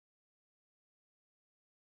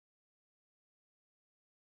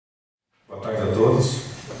Boa tarde a todos.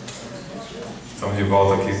 Estamos de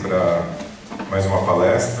volta aqui para mais uma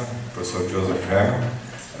palestra, professor Joseph Hamill.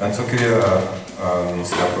 Antes eu queria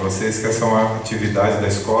anunciar para vocês que essa é uma atividade da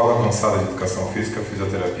Escola Avançada de Educação Física,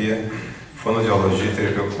 Fisioterapia, Fonoaudiologia e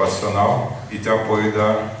Terapia Ocupacional e tem o apoio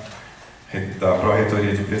da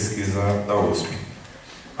Pró-Reitoria de Pesquisa da USP.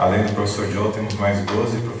 Além do professor Joe, temos mais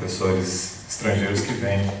 12 professores estrangeiros que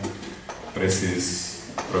vêm para esses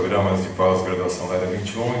programas de pós-graduação da área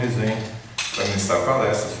 21, eles vêm para ministrar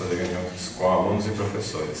palestras, fazer reuniões com alunos e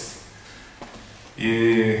professores.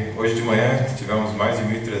 E hoje de manhã tivemos mais de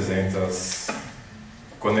 1.300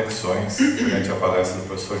 conexões durante a palestra do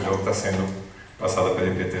professor Joe, que está sendo passada pela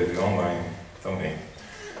IPTV online também.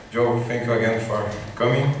 Joe, thank you again for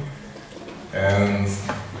coming, and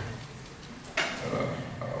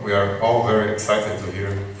we are all very excited to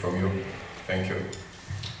hear from you. Thank you.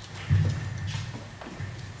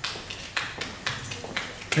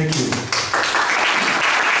 Thank you.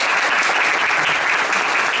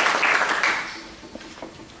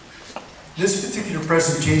 This particular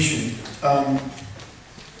presentation,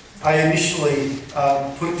 I initially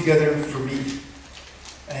put it together for me,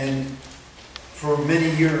 and for many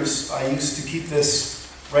years I used to keep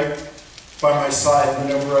this right by my side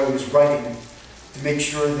whenever I was writing to make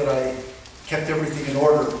sure that I kept everything in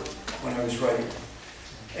order when I was writing.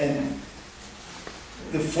 And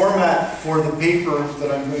the format for the paper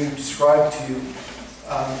that I'm going to describe to you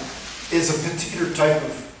is a particular type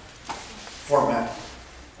of format,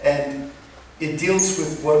 and it deals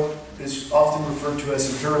with what is often referred to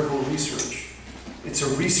as empirical research. It's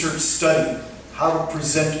a research study, how to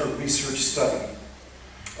present a research study.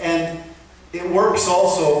 And it works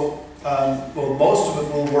also, well, most of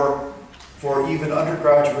it will work for even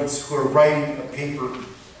undergraduates who are writing a paper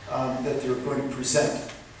that they're going to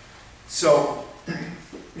present. So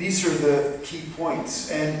these are the key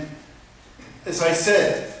points. And as I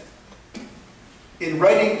said, in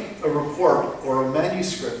writing a report or a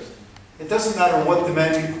manuscript, it doesn't matter what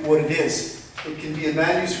it is. It can be a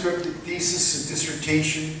manuscript, a thesis, a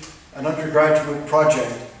dissertation, an undergraduate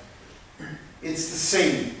project. It's the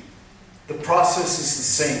same. The process is the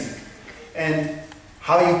same. And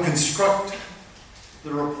how you construct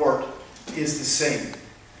the report is the same.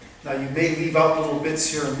 Now you may leave out little bits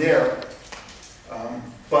here and there,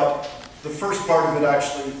 but the first part of it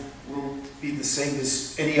actually will be the same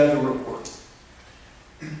as any other report.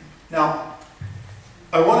 Now,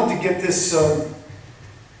 I wanted to get this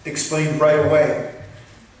explained right away.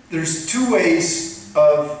 There's two ways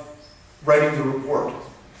of writing the report.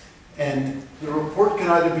 And the report can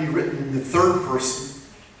either be written in the third person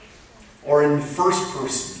or in the first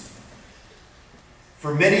person.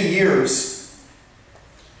 For many years,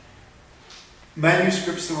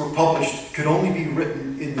 manuscripts that were published could only be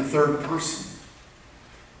written in the third person.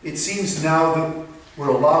 It seems now that we're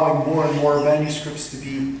allowing more and more manuscripts to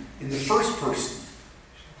be in the first person.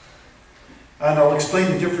 And I'll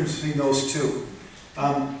explain the difference between those two.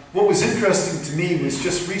 What was interesting to me was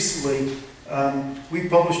just recently, we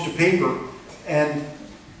published a paper, and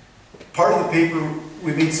part of the paper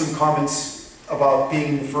we made some comments about being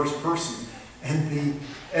in the first person, and the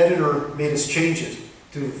editor made us change it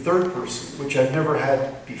to the third person, which I've never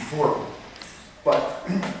had before. But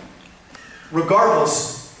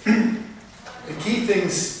regardless, the key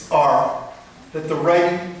things are that the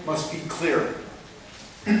writing must be clear.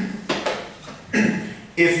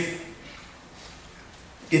 If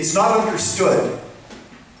it's not understood,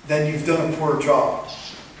 then you've done a poor job.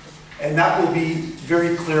 And that will be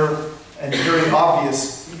very clear and very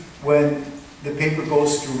obvious when the paper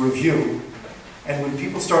goes to review. And when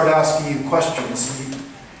people start asking you questions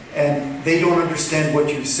and they don't understand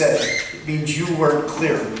what you've said, it means you weren't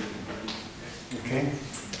clear. Okay?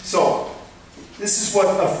 So, this is what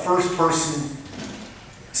a first-person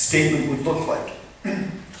statement would look like.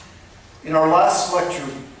 In our last lecture,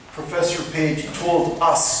 Professor Page told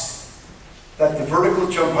us that the vertical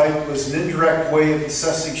jump height was an indirect way of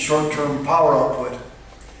assessing short-term power output.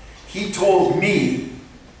 He told me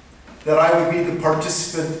that I would be the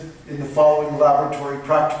participant in the following laboratory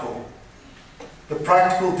practical. The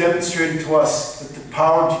practical demonstrated to us that the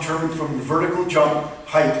power determined from the vertical jump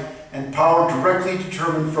height and power directly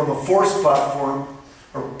determined from a force platform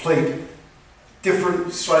or plate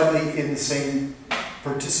differ slightly in the same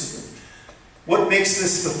participant. What makes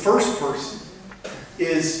this the first person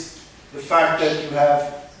is the fact that you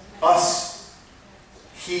have us,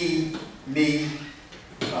 he, me,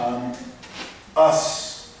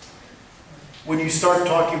 us. When you start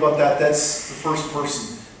talking about that, that's the first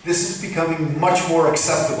person. This is becoming much more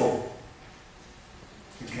acceptable.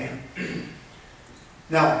 Okay?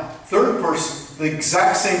 Now, third person, the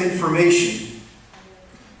exact same information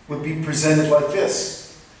would be presented like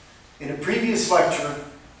this. In a previous lecture,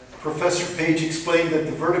 Professor Page explained that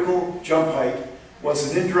the vertical jump height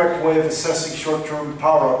was an indirect way of assessing short-term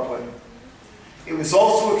power output. It was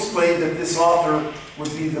also explained that this author would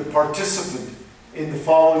be the participant in the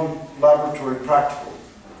following laboratory practical.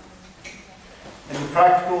 And the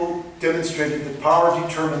practical demonstrated that power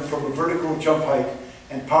determined from a vertical jump height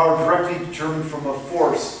and power directly determined from a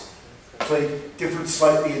force differed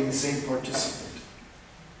slightly in the same participant.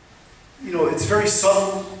 You know, it's a very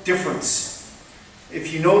subtle difference.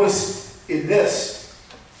 If you notice in this,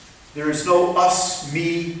 there is no us,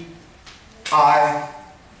 me, I,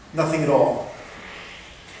 nothing at all.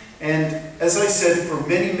 And as I said, for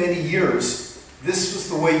many, many years, this was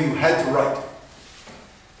the way you had to write.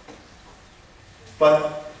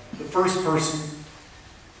 But the first person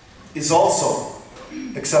is also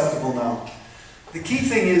acceptable now. The key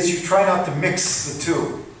thing is you try not to mix the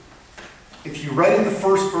two. If you write in the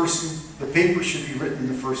first person, the paper should be written in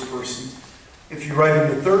the first person. If you write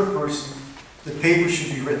in the third person, the paper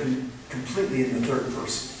should be written completely in the third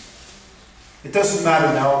person. It doesn't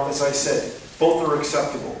matter now, as I said, both are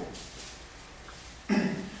acceptable.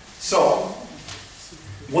 So,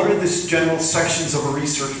 what are the general sections of a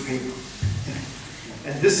research paper?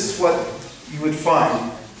 And this is what you would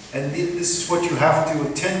find, and this is what you have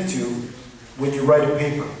to attend to when you write a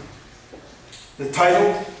paper. The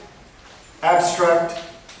title, abstract,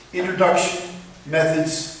 introduction,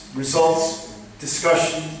 methods, results,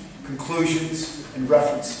 discussion, conclusions, and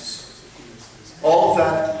references. All of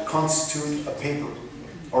that constitute a paper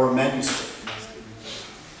or a manuscript.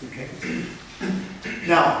 Okay?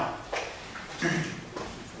 Now,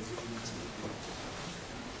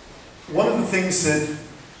 one of the things that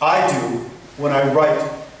I do when I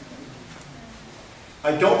write,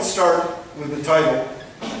 I don't start with the title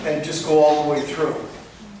and just go all the way through.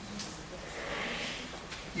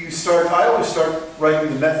 I always start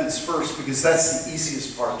writing the methods first because that's the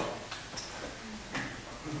easiest part.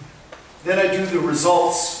 Then I do the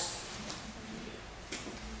results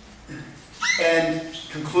and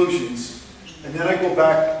conclusions, and then I go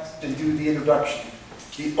back and do the introduction.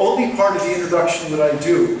 The only part of the introduction that I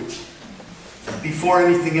do before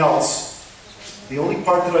anything else, the only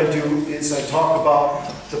part that I do is I talk about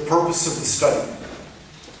the purpose of the study.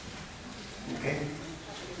 Okay?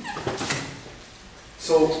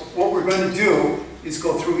 So what we're going to do is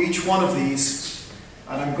go through each one of these,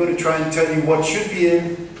 and I'm going to try and tell you what should be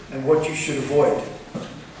in and what you should avoid.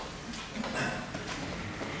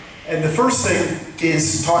 And the first thing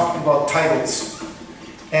is talking about titles.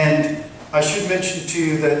 And I should mention to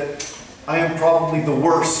you that I am probably the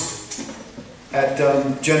worst at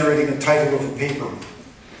generating a title of a paper.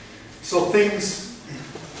 So things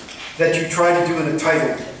that you try to do in a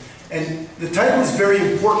title. And the title is very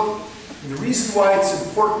important. And the reason why it's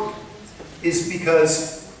important is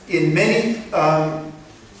because in many,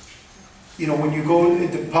 when you go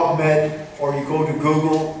into PubMed or you go to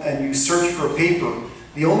Google and you search for a paper,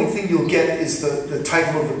 the only thing you'll get is the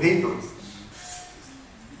title of the paper.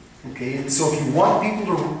 Okay, and so if you want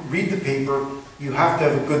people to read the paper, you have to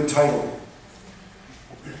have a good title.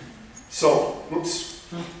 So, whoops.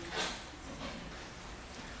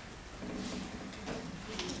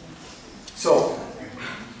 So,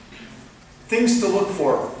 things to look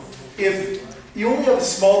for. If you only have a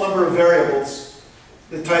small number of variables,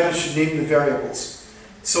 the title should name the variables.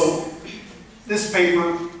 So, this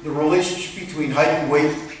paper, the relationship between height and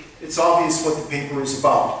weight, it's obvious what the paper is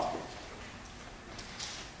about.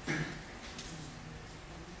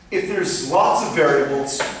 If there's lots of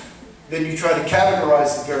variables, then you try to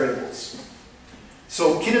categorize the variables.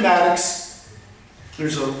 So kinematics,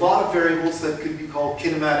 there's a lot of variables that could be called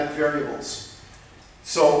kinematic variables.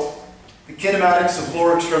 So the kinematics of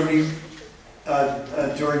lower extremity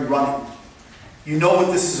during running. You know what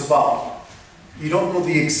this is about. You don't know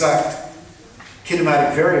the exact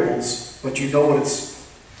kinematic variables, but you know what it's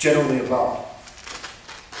generally about.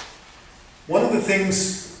 One of the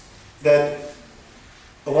things that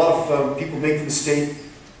a lot of people make the mistake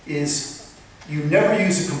is you never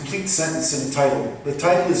use a complete sentence in a title. The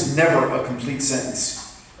title is never a complete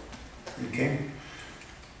sentence. Okay?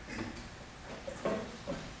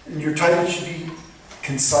 And your title should be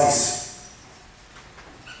concise.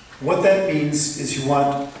 What that means is you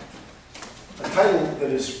want a title that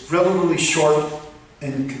is relatively short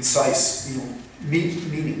and concise,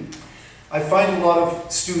 meaning. I find a lot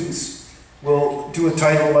of students will do a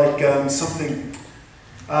title like something,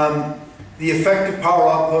 the effective power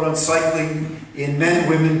output on cycling in men,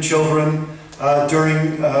 women, children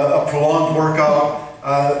during a prolonged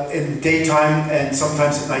workout in the daytime and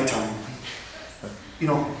sometimes at nighttime. you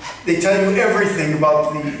know, they tell you everything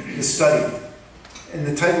about the study. And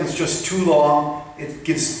the title is just too long. It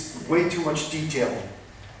gives way too much detail.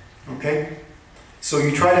 Okay? So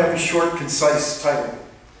you try to have a short, concise title.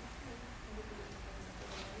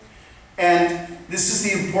 And this is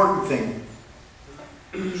the important thing.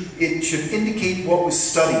 It should indicate what was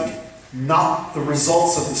studied, not the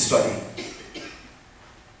results of the study.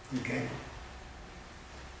 Okay?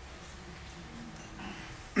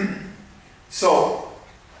 So,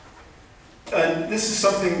 this is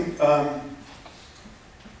something,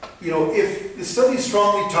 you know, if the study is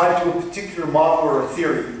strongly tied to a particular model or a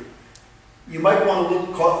theory, you might want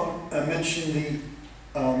to mention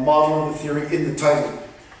the model and the theory in the title.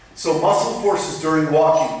 So, muscle forces during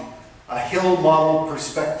walking, a Hill model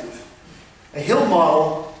perspective. A Hill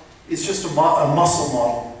model is just a muscle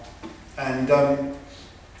model. And,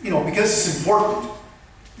 you know, because it's important,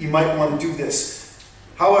 you might want to do this.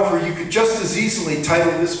 However, you could just as easily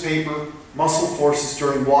title this paper, Muscle Forces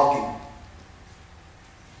During Walking.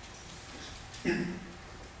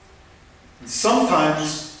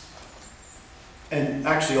 Sometimes, and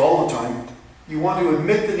actually all the time, you want to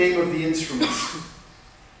omit the name of the instruments.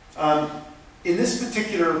 In this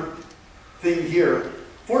particular thing here,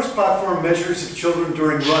 force platform measures of children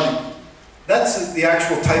during running. That's the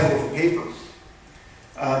actual title of the paper.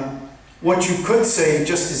 What you could say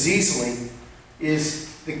just as easily is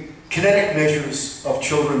the kinetic measures of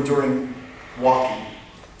children during walking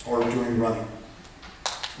or during running.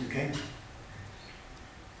 Okay?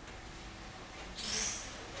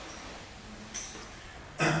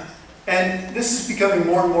 And this is becoming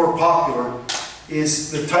more and more popular,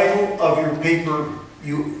 is the title of your paper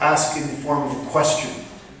you ask in the form of a question.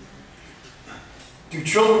 Do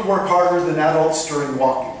children work harder than adults during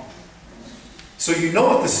walking? So you know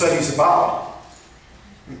what the study's about.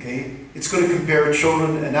 Okay? It's going to compare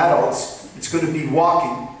children and adults. It's going to be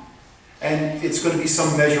walking. And it's going to be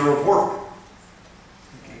some measure of work.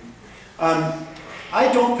 Okay?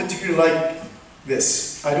 I don't particularly like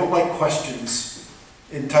this. I don't like questions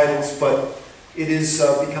in titles, but it is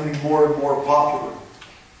becoming more and more popular.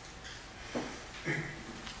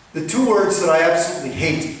 The two words that I absolutely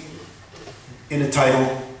hate in a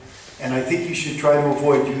title, and I think you should try to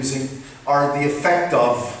avoid using, are the effect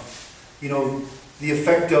of, you know, the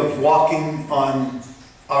effect of walking on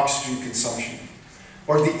oxygen consumption,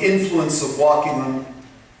 or the influence of walking on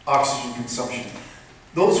oxygen consumption.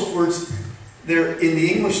 Those words, they're, in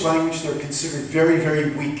the English language, they're considered very,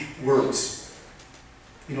 very weak words.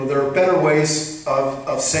 You know, there are better ways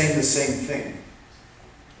of saying the same thing.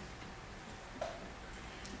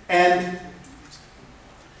 And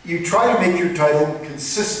you try to make your title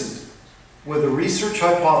consistent with the research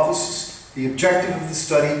hypothesis, the objective of the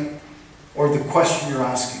study, or the question you're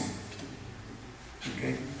asking.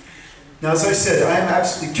 Okay? Now, as I said, I am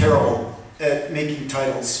absolutely terrible at making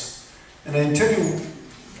titles. And I can tell you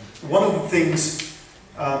one of the things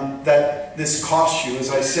that this costs you, as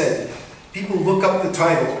I said, people look up the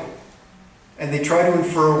title and they try to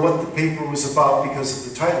infer what the paper was about because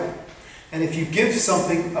of the title. And if you give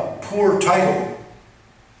something a poor title,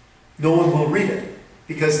 no one will read it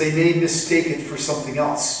because they may mistake it for something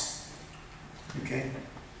else. Okay?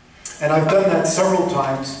 And I've done that several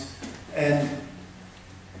times, and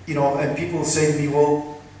you know, and people will say to me,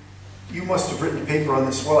 well, you must have written a paper on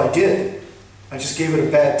this. Well, I did. I just gave it a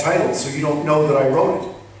bad title, so you don't know that I wrote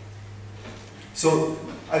it. So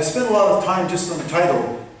I've spent a lot of time just on the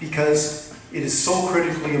title because it is so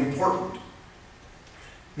critically important.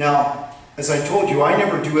 Now, as I told you, I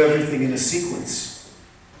never do everything in a sequence.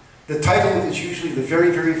 The title is usually the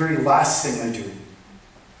very, very, very last thing I do.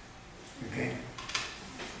 Okay?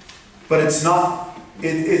 But it's not,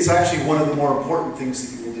 it's actually one of the more important things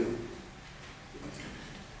that you will do.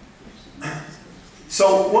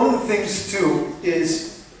 So one of the things too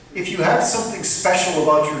is if you have something special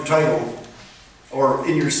about your title or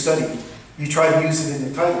in your study, you try to use it in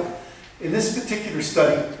the title. In this particular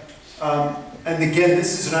study, and again,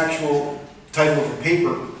 this is an actual title of a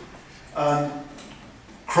paper,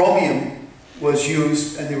 chromium was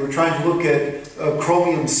used, and they were trying to look at a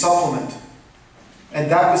chromium supplement. And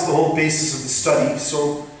that was the whole basis of the study,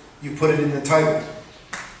 so you put it in the title.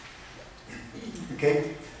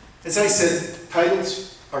 Okay? As I said,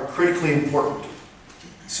 titles are critically important.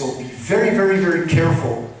 So be very, very, very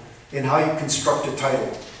careful in how you construct a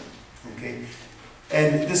title. Okay?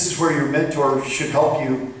 And this is where your mentor should help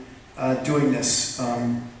you doing this.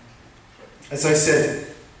 As I said,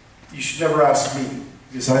 you should never ask me,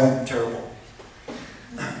 because I'm terrible.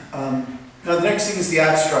 Now the next thing is the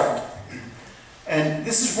abstract. And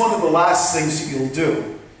this is one of the last things that you'll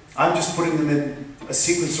do. I'm just putting them in a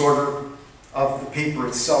sequence order of the paper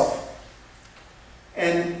itself.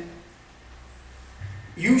 And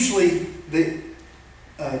usually the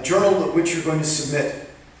journal at which you're going to submit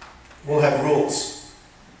will have rules.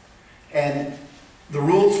 And the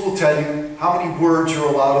rules will tell you how many words you're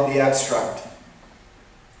allowed in the abstract.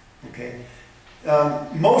 Okay?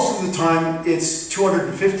 Most of the time it's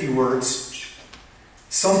 250 words.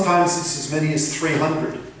 Sometimes it's as many as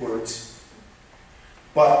 300 words.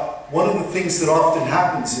 But one of the things that often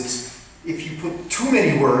happens is if you put too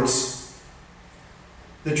many words,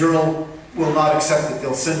 the journal will not accept it.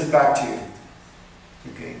 They'll send it back to you.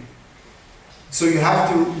 Okay? So you have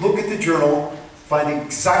to look at the journal, find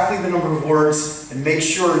exactly the number of words, and make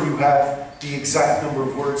sure you have the exact number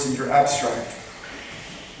of words in your abstract.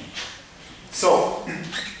 So,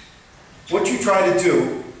 what you try to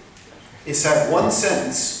do is have one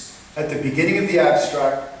sentence at the beginning of the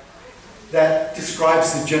abstract that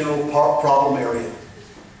describes the general problem area.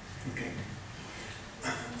 Okay.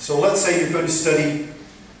 So let's say you're going to study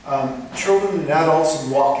children and adults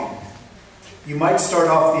and walking. You might start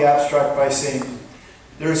off the abstract by saying,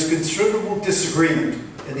 there is considerable disagreement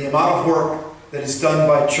in the amount of work that is done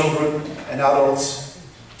by children and adults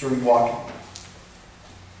during walking.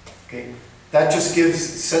 Okay. That just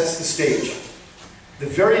sets the stage. The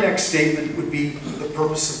very next statement would be the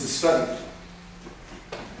purpose of the study.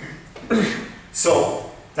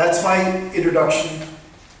 So, that's my introduction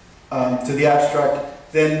to the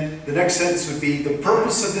abstract. Then the next sentence would be, the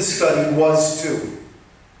purpose of this study was to.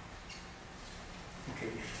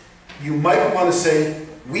 Okay. You might want to say,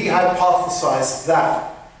 we hypothesized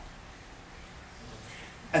that.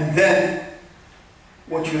 And then,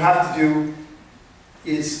 what you have to do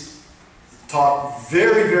is talk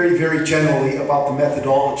very, very, very generally about the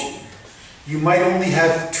methodology. You might only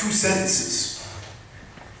have 2 sentences,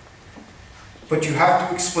 but you have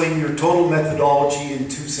to explain your total methodology in 2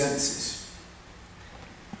 sentences.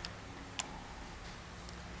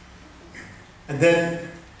 And then,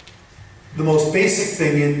 the most basic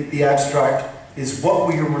thing in the abstract is what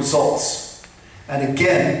were your results? And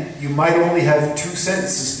again, you might only have 2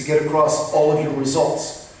 sentences to get across all of your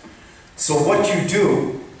results. So what you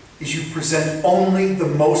do is you present only the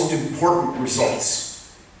most important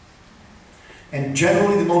results. And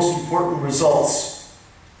generally the most important results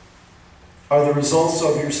are the results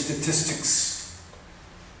of your statistics,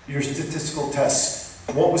 your statistical tests.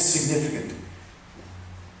 What was significant?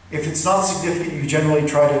 If it's not significant, you generally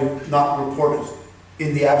try to not report it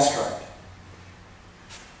in the abstract.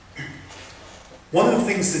 One of the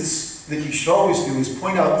things that you should always do is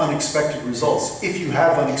point out unexpected results, if you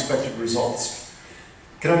have unexpected results.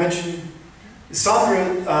 Can I mention,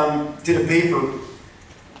 Sandra did a paper,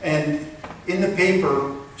 and in the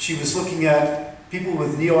paper, she was looking at people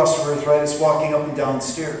with knee osteoarthritis walking up and down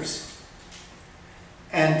stairs.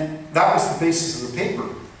 And that was the basis of the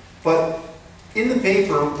paper. But in the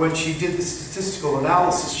paper, when she did the statistical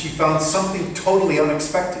analysis, she found something totally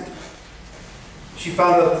unexpected. She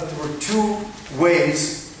found out that there were 2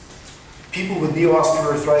 ways people with knee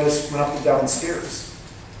osteoarthritis went up and down stairs.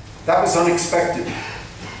 That was unexpected.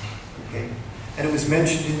 Okay. And it was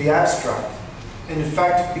mentioned in the abstract. And in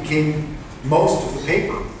fact, it became most of the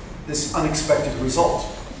paper, this unexpected result.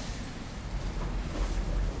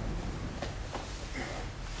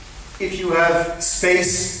 If you have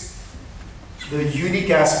space, the unique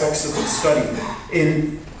aspects of the study.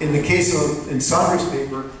 In the case of, in Sandra's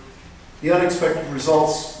paper, the unexpected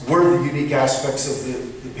results were the unique aspects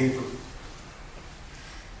of the paper.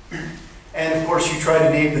 And of course, you try to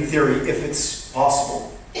name the theory if it's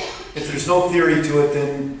possible. If there's no theory to it,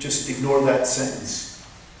 then just ignore that sentence.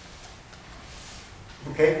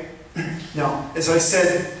 Okay? Now, as I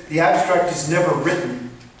said, the abstract is never written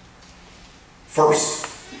first.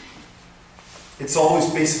 It's always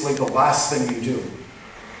basically the last thing you do.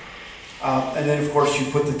 And then, of course, you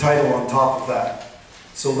put the title on top of that.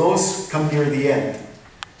 So those come near the end.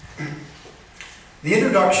 The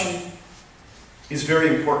introduction is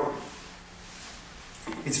very important.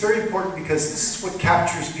 It's very important because this is what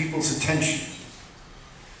captures people's attention.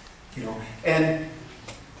 You know, and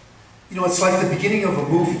you know, it's like the beginning of a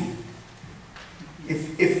movie.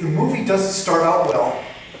 If the movie doesn't start out well,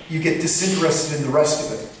 you get disinterested in the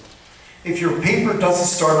rest of it. If your paper doesn't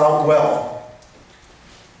start out well,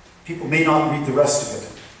 people may not read the rest of it.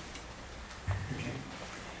 Okay.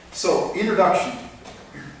 So, introduction.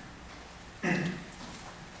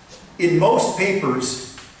 In most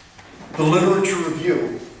papers, the literature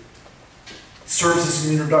review serves as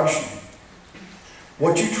an introduction.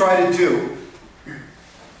 What you try to do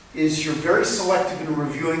is you're very selective in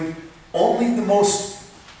reviewing only the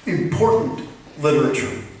most important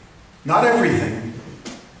literature. Not everything,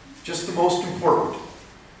 just the most important.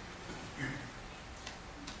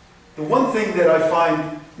 The one thing that I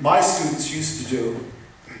find my students used to do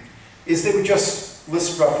is they would just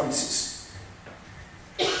list references.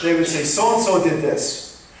 They would say, so-and-so did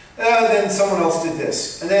this, and then someone else did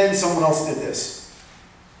this, and then someone else did this.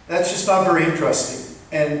 That's just not very interesting,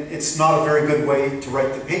 and it's not a very good way to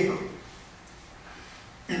write the paper.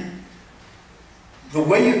 The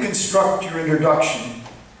way you construct your introduction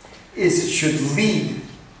is it should lead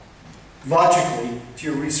logically to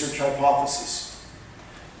your research hypothesis.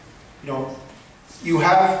 You know, you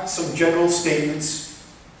have some general statements,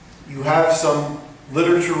 you have some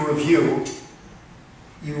literature review,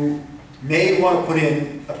 you may want to put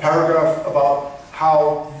in a paragraph about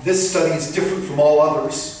how this study is different from all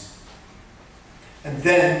others, and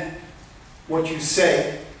then what you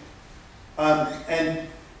say,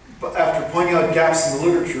 but after pointing out gaps in the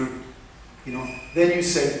literature, you know, then you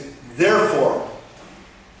say, therefore,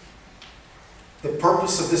 the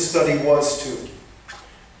purpose of this study was to.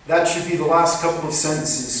 That should be the last couple of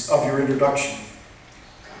sentences of your introduction.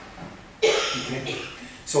 Okay?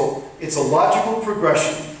 So it's a logical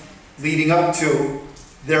progression leading up to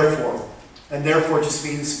therefore. And therefore just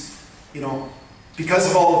means, you know, because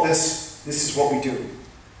of all of this, this is what we do.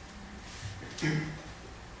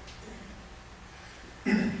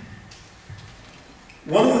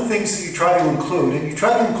 One of the things that you try to include, and you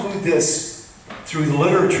try to include this through the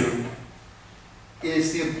literature,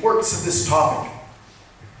 is the importance of this topic.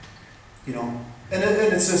 You know, and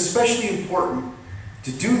it's especially important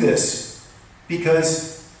to do this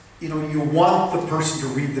because, you know, you want the person to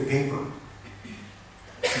read the paper.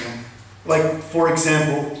 You know? Like, for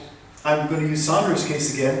example, I'm going to use Sandra's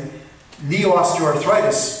case again. Knee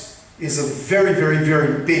osteoarthritis is a very, very,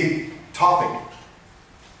 very big topic.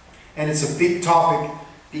 And it's a big topic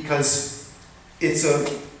because it's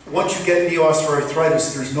once you get knee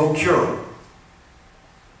osteoarthritis, there's no cure.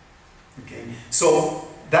 Okay, so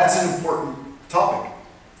that's an important topic.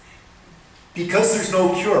 Because there's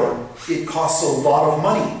no cure, it costs a lot of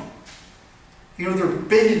money. You know, there are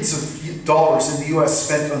billions of dollars in the US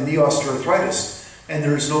spent on knee osteoarthritis, and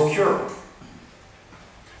there is no cure.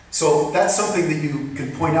 So that's something that you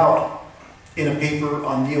can point out in a paper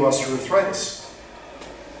on knee osteoarthritis.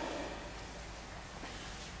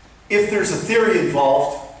 If there's a theory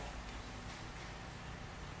involved,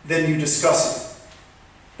 then you discuss it.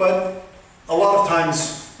 But a lot of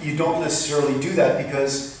times you don't necessarily do that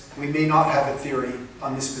because we may not have a theory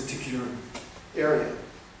on this particular area.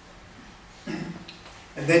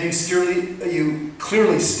 And then you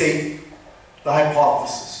clearly state the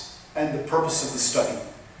hypothesis and the purpose of the study.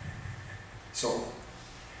 So,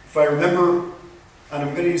 if I remember, and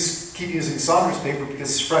I'm going to keep using Sandra's paper because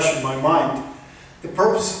it's fresh in my mind, the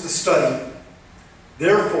purpose of the study,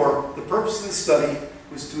 therefore, the purpose of the study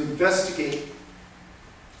was to investigate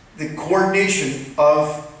the coordination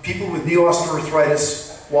of people with knee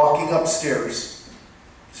osteoarthritis walking upstairs,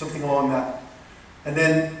 something along that. And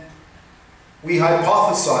then we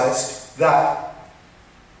hypothesized that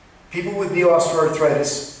people with knee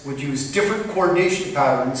osteoarthritis would use different coordination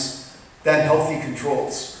patterns than healthy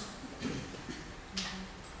controls.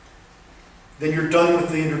 Then you're done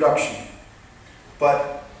with the introduction.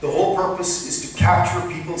 But the whole purpose is to capture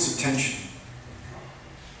people's attention.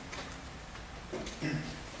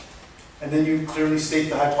 And then you clearly state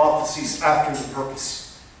the hypotheses after the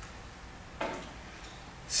purpose.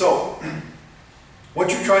 So,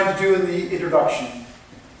 what you're trying to do in the introduction,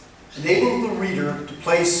 enable the reader to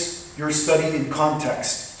place your study in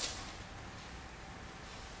context.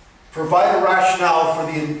 Provide a rationale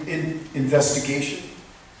for the investigation.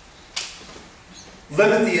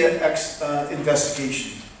 Limit the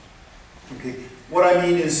investigation. Okay. What I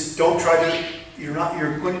mean is, don't try to. You're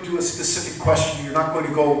going to do a specific question. You're not going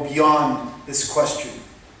to go beyond this question.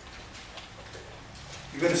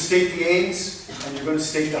 You're going to state the aims and you're going to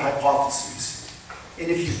state the hypotheses. And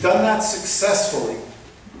if you've done that successfully,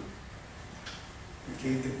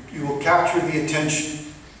 okay, you will capture the attention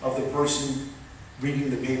of the person reading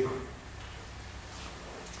the paper.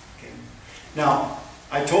 Okay. Now,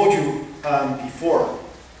 I told you before,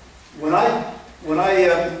 when I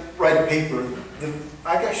write a paper,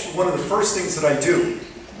 actually one of the first things that I do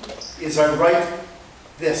is I write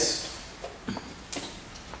this,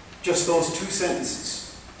 just those two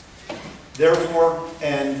sentences, therefore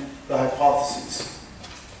and the hypotheses.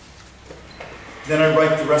 Then I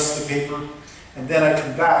write the rest of the paper, and then I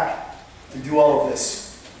come back and do all of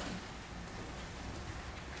this.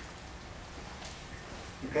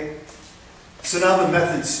 Okay? So now the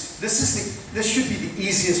methods. This should be the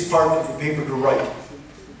easiest part of the paper to write,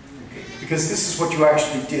 okay, because this is what you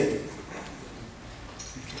actually did.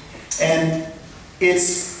 Okay. And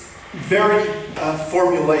it's very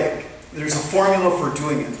formulaic. There's a formula for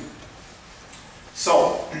doing it.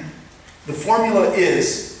 So, the formula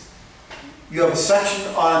is, you have a section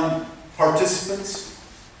on participants,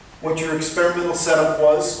 what your experimental setup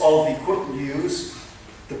was, all of the equipment you used,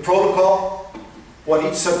 the protocol, what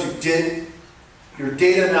each subject did, your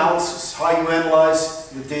data analysis, how you analyze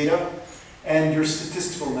the data, and your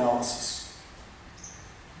statistical analysis.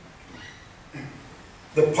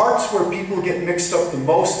 The parts where people get mixed up the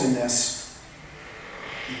most in this,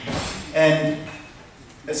 and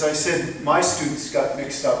as I said, my students got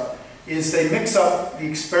mixed up, is they mix up the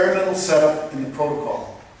experimental setup and the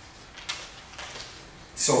protocol.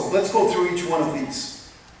 So let's go through each one of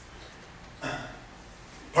these.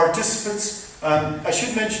 Participants, I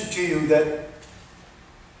should mention to you that,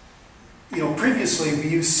 previously we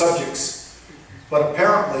used subjects, but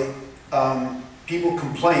apparently people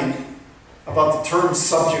complained about the term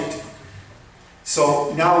subject.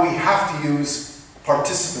 So now we have to use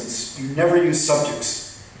participants. You never use subjects.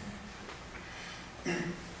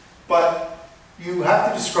 But you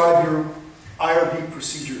have to describe your IRB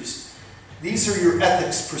procedures. These are your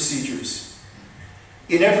ethics procedures.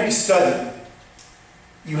 In every study,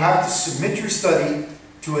 you have to submit your study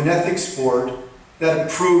to an ethics board that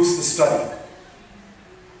approves the study.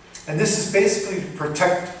 And this is basically to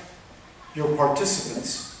protect your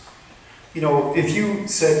participants. If you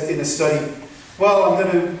said in a study, well, I'm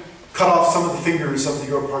going to cut off some of the fingers of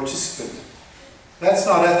your participant, that's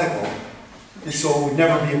not ethical, and so it would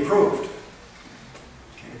never be approved.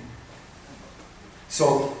 Okay.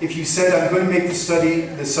 So if you said, I'm going to make the study,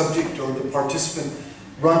 the subject or the participant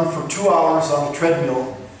run for 2 hours on a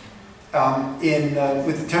treadmill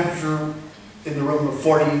with the temperature in the room of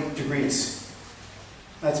 40 degrees,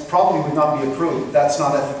 that probably would not be approved. That's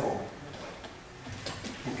not ethical.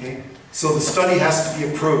 Okay? So the study has to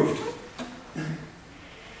be approved.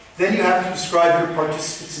 Then you have to describe your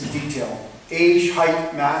participants in detail. Age,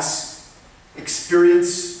 height, mass,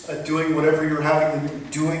 experience at doing whatever you're having them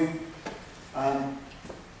doing.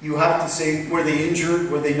 You have to say, were they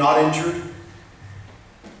injured, were they not injured?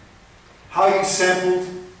 How you sampled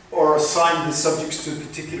or assigned the subjects to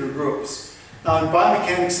particular groups. Now in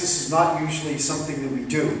biomechanics, this is not usually something that we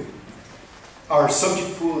do. Our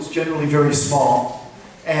subject pool is generally very small.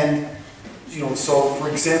 And, so for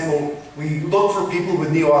example, we look for people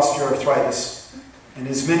with knee osteoarthritis. And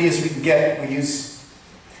as many as we can get, we use.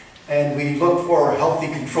 And we look for healthy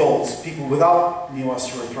controls, people without knee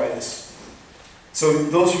osteoarthritis. So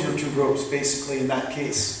those are your two groups, basically, in that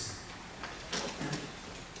case.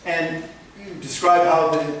 And you describe how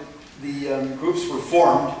the groups were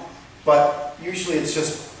formed, but usually it's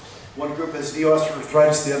just one group has knee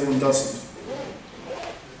osteoarthritis, the other one doesn't.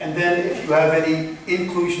 And then if you have any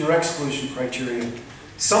inclusion or exclusion criteria,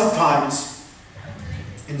 sometimes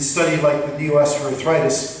in a study like with knee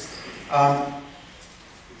osteoarthritis,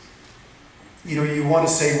 you want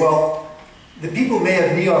to say, well, the people may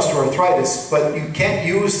have knee osteoarthritis, but you can't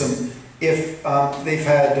use them if they've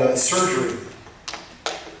had surgery,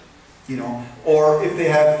 or if they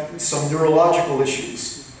have some neurological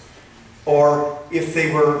issues, or if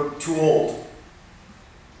they were too old,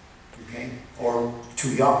 okay, or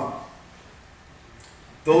too young.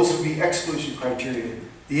 Those would be exclusion criteria.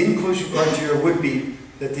 The inclusion criteria would be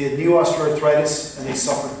that they had knee osteoarthritis and they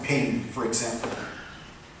suffered pain, for example.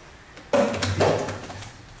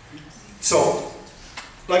 So,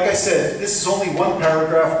 like I said, this is only one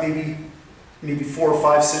paragraph, maybe 4 or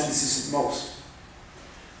 5 sentences at most.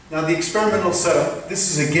 Now the experimental setup,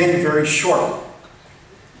 this is again very short.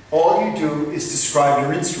 All you do is describe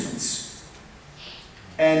your instruments.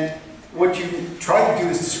 And what you try to do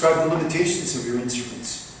is describe the limitations of your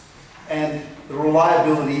instruments and the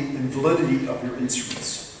reliability and validity of your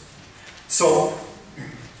instruments. So,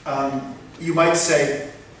 you might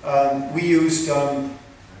say, we used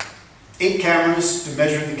 8 cameras to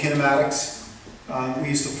measure the kinematics. We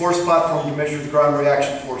used a force platform to measure the ground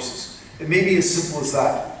reaction forces. It may be as simple as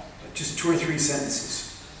that, just 2 or 3 sentences.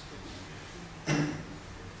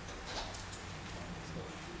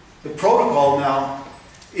 The protocol now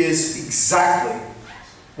is exactly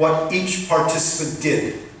what each participant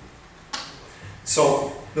did.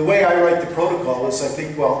 So the way I write the protocol is I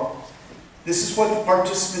think, well, this is what the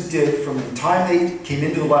participant did from the time they came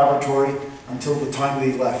into the laboratory until the time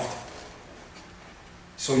they left.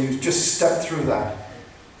 So you just step through that.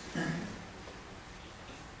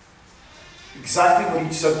 Exactly what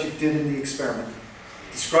each subject did in the experiment.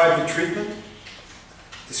 Describe the treatment.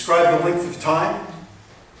 Describe the length of time.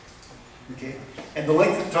 Okay. And the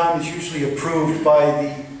length of time is usually approved by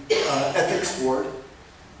the ethics board.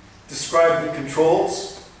 Describe the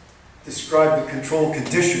controls. describe the control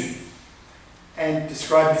condition, and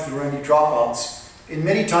describe if there were any dropouts. And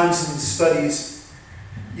many times in the studies,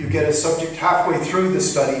 you get a subject halfway through the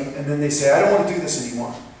study, and then they say, I don't want to do this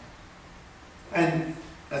anymore. And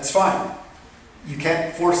that's fine. You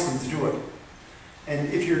can't force them to do it.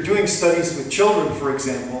 And if you're doing studies with children, for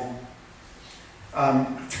example,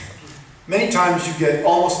 many times you get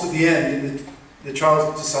almost at the end, and the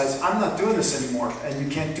child decides, I'm not doing this anymore, and you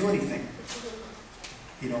can't do anything.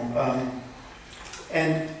 You know,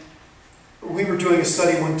 and we were doing a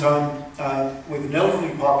study one time with an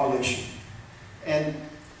elderly population, and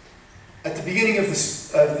at the beginning of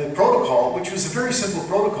the protocol, which was a very simple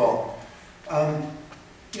protocol,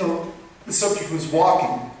 you know, the subject was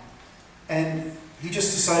walking, and he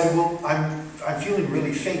just decided, well, I'm feeling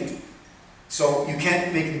really faint, so you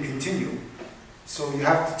can't make him continue. So you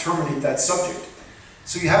have to terminate that subject.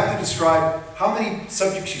 So you have to describe how many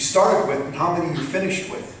subjects you started with and how many you finished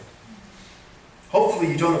with.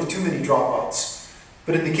 Hopefully you don't have too many dropouts.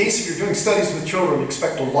 But in the case if you're doing studies with children,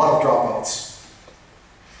 expect a lot of dropouts.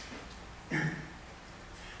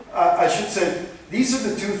 I should say, these are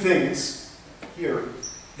the two things here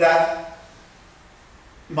that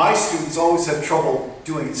my students always have trouble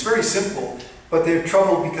doing. It's very simple, but they have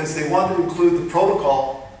trouble because they want to include the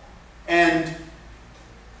protocol and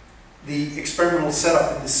the experimental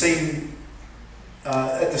setup in the same,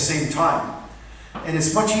 at the same time. And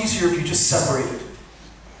it's much easier if you just separate it.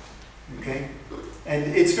 Okay?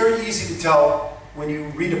 And it's very easy to tell when you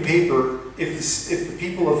read a paper if the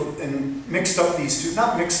people have mixed up these two,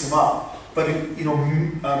 not mix them up, but you know,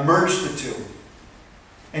 merge the two.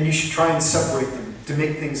 And you should try and separate them to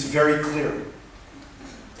make things very clear.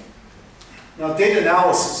 Now, data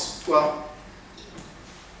analysis. Well,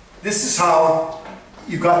 this is how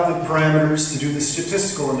you got the parameters to do the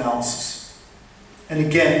statistical analysis. And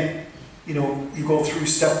again, you know, you go through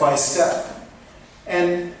step by step.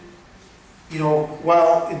 And, you know,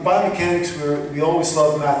 while in biomechanics we always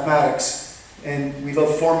love mathematics and we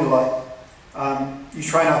love formula, you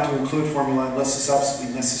try not to include formula unless it's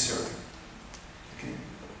absolutely necessary. Okay.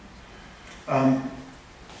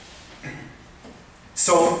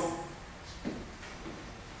 So,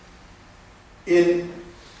 in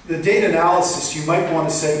the data analysis, you might want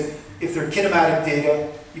to say, if they're kinematic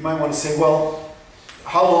data, you might want to say, well,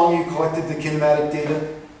 how long you collected the kinematic data,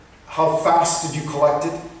 how fast did you collect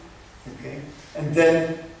it, okay? And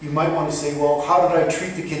then you might want to say, well, how did I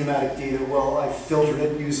treat the kinematic data? Well, I filtered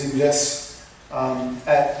it using this,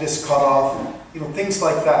 at this cutoff, you know, things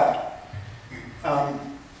like that.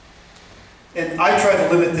 And I try to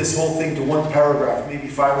limit this whole thing to one paragraph, maybe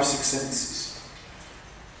 5 or 6 sentences.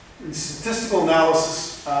 In statistical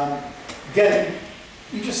analysis, again,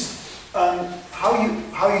 you just, how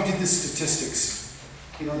you did the statistics.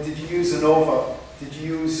 You know, did you use ANOVA? Did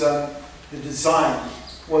you use the design?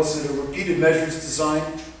 Was it a repeated measures design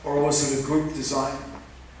or was it a group design?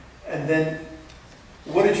 And then,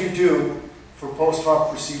 what did you do for post hoc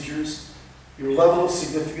procedures? Your level of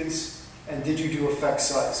significance, and did you do effect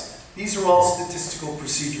size? These are all statistical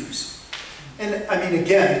procedures. And I mean,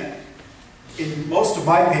 again, in most of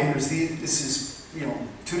my papers, this is, you know,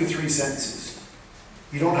 2 to 3 sentences.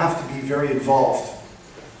 You don't have to be very involved.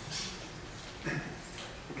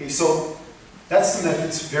 Okay, so that's the method.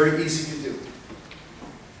 It's very easy to do.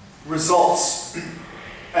 Results.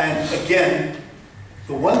 And again,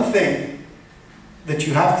 the one thing that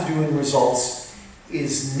you have to do in results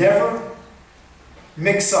is never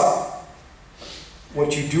mix up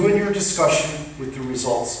what you do in your discussion with the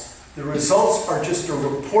results. The results are just a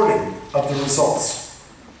reporting of the results.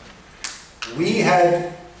 We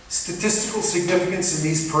had statistical significance in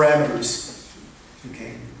these parameters.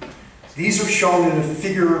 Okay? These are shown in a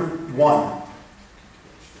figure 1.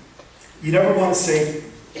 You never want to say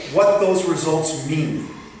what those results mean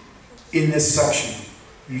in this section.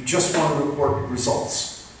 You just want to report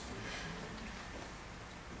results.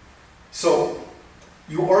 So,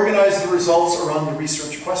 you organize the results around the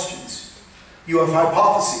research questions. You have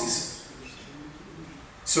hypotheses.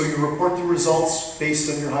 So you report the results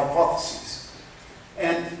based on your hypotheses.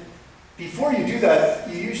 And before you do that,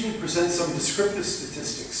 you usually present some descriptive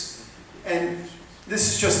statistics. And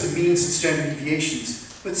this is just the means and standard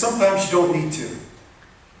deviations. But sometimes you don't need to.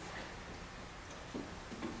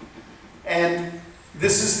 And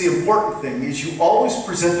this is the important thing, is you always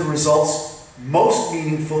present the results most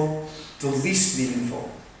meaningful to least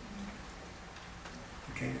meaningful.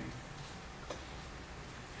 Okay?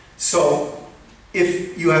 So,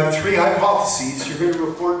 if you have 3 hypotheses, you're going to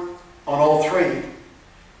report on all 3.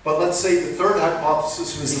 But let's say the 3rd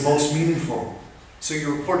hypothesis was the most meaningful. So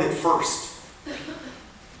you report it first.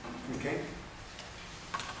 Okay?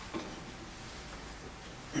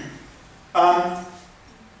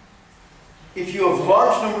 If you have a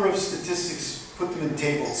large number of statistics, put them in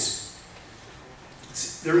tables.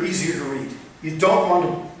 They're easier to read. You don't want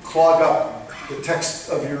to clog up the text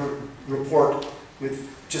of your report with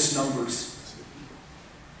just numbers.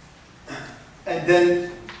 And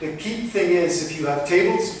then the key thing is, if you have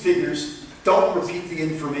tables and figures, don't repeat the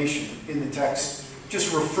information in the text.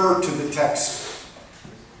 Just refer to the text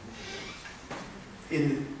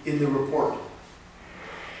in the report.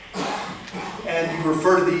 And you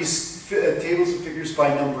refer to these tables and figures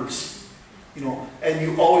by numbers, and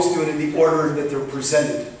you always do it in the order that they're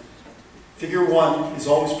presented. Figure 1 is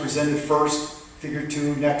always presented first, figure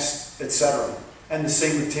 2 next, etc. And the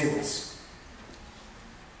same with tables.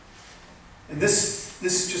 And this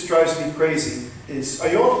just drives me crazy. Are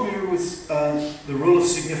you all familiar with the rule of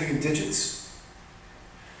significant digits?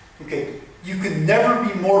 Okay, you can never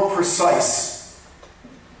be more precise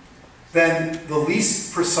than the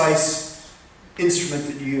least precise instrument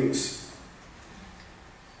that you use.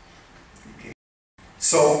 Okay.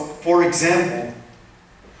 So, for example,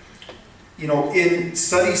 in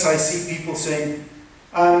studies I see people saying,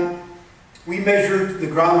 we measured the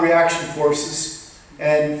ground reaction forces,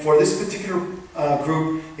 and for this particular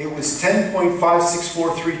group, it was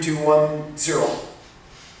 10.564321.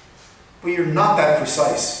 But you're not that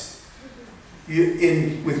precise.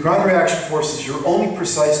 With ground reaction forces, you're only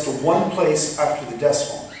precise to one place after the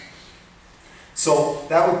decimal. So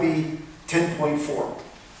that would be 10.4.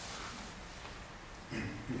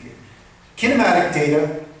 Okay. Kinematic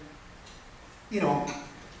data,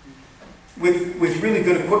 with really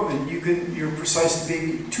good equipment, you're precise to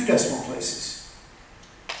maybe 2 decimal places.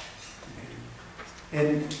 Okay.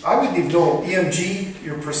 And I wouldn't even know, EMG,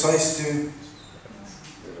 you're precise to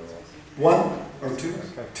 1 or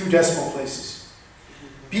 2 decimal places.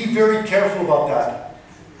 Be very careful about that.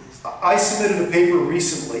 I submitted a paper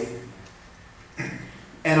recently,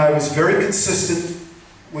 and I was very consistent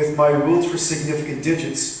with my rules for significant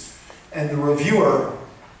digits, and the reviewer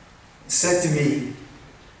said to me,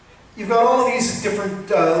 you've got all of these different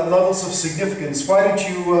levels of significance, why don't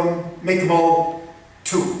you make them all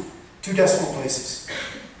 2 decimal places?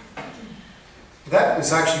 That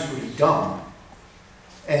was actually pretty dumb.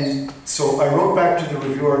 And so I wrote back to the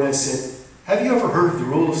reviewer and I said, have you ever heard of the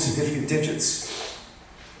rule of significant digits?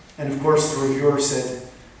 And of course the reviewer said,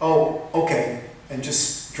 oh, okay, and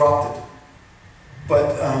just dropped it.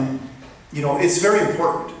 But, it's very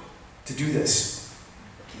important to do this.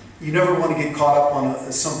 You never want to get caught up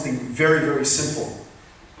on something very, very simple.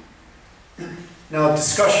 Now,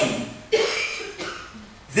 discussion.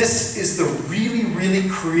 This is the really, really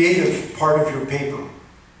creative part of your paper.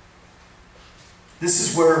 This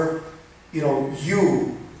is where,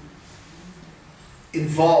 you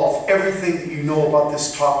involve everything that you know about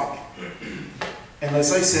this topic. And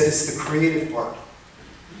as I said, it's the creative part.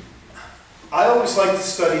 I always like to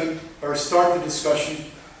study or start the discussion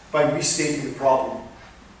by restating the problem.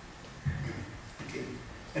 Okay.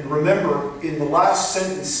 And remember, in the last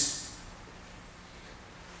sentence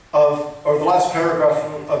or the last paragraph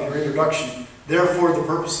of your introduction, therefore the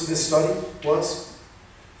purpose of this study was.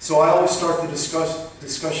 So I always start the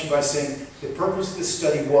discussion by saying, the purpose of this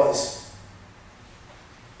study was.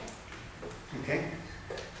 Okay?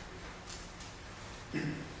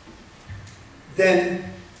 Then,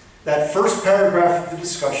 that first paragraph of the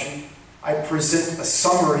discussion, I present a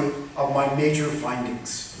summary of my major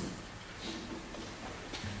findings.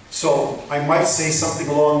 So, I might say something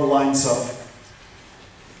along the lines of,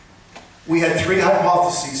 we had 3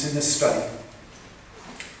 hypotheses in this study.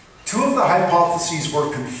 2 of the hypotheses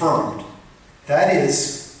were confirmed. That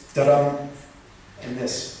is, and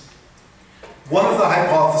this. One of the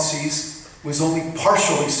hypotheses was only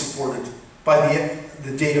partially supported by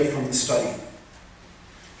the data from the study.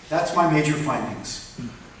 That's my major findings.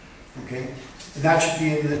 Okay? And that should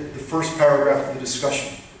be in the first paragraph of the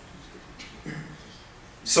discussion.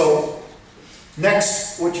 So,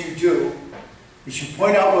 next, what you do is you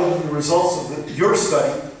point out whether the results of your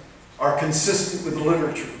study are consistent with the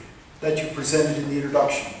literature that you presented in the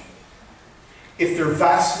introduction. If they're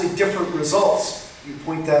vastly different results, you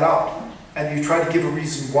point that out, and you try to give a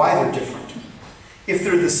reason why they're different. If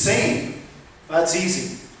they're the same, that's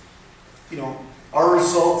easy. Our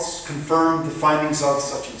results confirm the findings of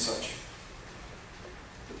such and such.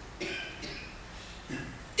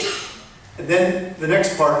 And then the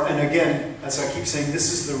next part, and again, as I keep saying,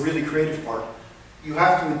 this is the really creative part. You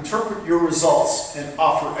have to interpret your results and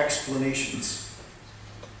offer explanations.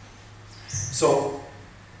 So,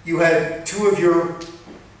 you had 2 of your,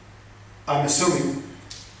 I'm assuming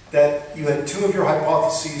that you had 2 of your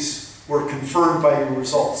hypotheses were confirmed by your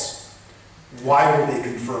results. Why were they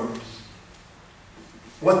confirmed?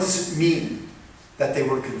 what does it mean that they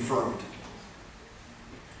were confirmed?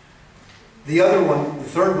 The other one, the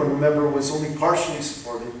third one, remember, was only partially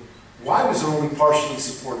supported. Why was it only partially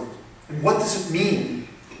supported? And what does it mean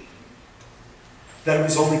that it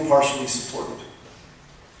was only partially supported?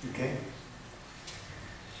 Okay?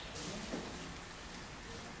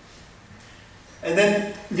 And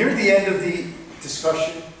then, near the end of the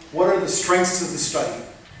discussion, what are the strengths of the study?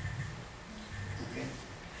 Okay.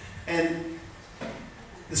 And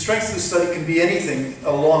the strengths of the study can be anything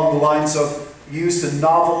along the lines of you used a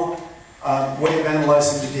novel way of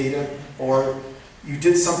analyzing the data, or you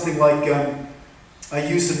did something like I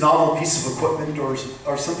used a novel piece of equipment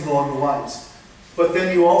or something along the lines. But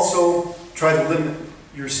then you also try to limit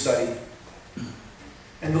your study.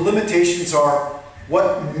 And the limitations are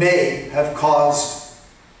what may have caused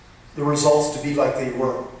the results to be like they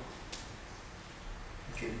were.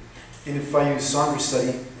 Okay. And if I use Sandra's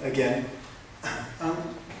study again,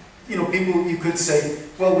 you know, you could say,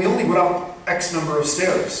 well, we only went up X number of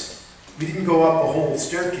stairs. We didn't go up a whole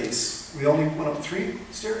staircase. We only went up 3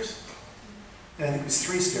 stairs? And I think it was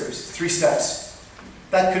 3 stairs, 3 steps.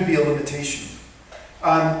 That could be a limitation.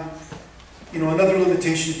 You know, another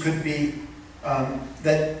limitation could be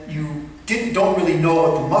that you don't really know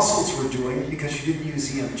what the muscles were doing because you didn't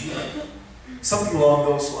use EMG. Something along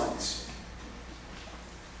those lines.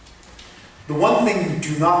 The one thing you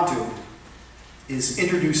do not do is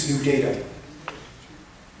introduce new data.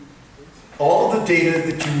 All the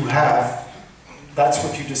data that you have, that's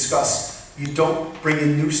what you discuss. You don't bring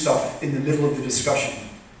in new stuff in the middle of the discussion.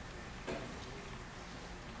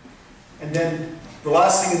 And then the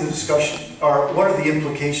last thing in the discussion are, what are the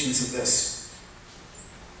implications of this?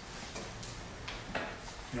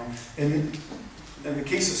 You know, in the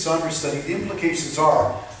case of Sandra's study, the implications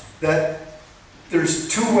are that there's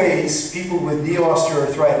 2 ways people with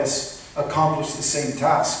neo-osteoarthritis accomplish the same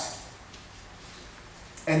task.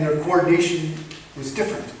 And their coordination was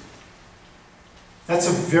different. That's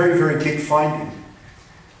a very, very big finding.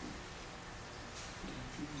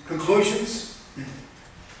 Conclusions?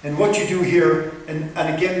 And what you do here, and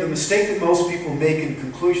again, the mistake that most people make in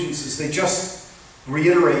conclusions is they just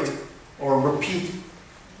reiterate or repeat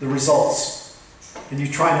the results. And you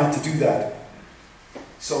try not to do that.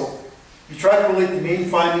 So, you try to relate the main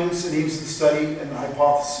findings and aims of the study and the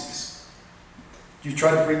hypotheses. You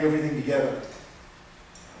try to bring everything together.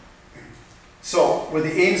 So, were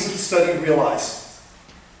the aims of the study realized?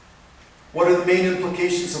 What are the main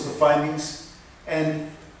implications of the findings? And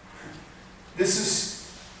this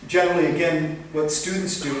is generally, again, what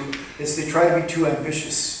students do, is they try to be too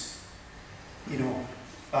ambitious. You know,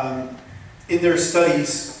 in their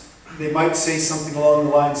studies, they might say something along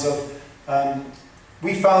the lines of,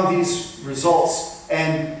 we found these results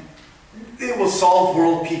and it will solve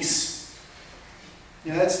world peace.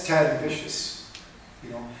 You know, that's a tad ambitious.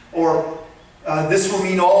 You know, or this will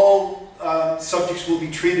mean all subjects will be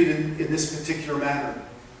treated in this particular manner.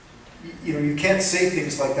 You know, you can't say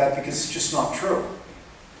things like that because it's just not true.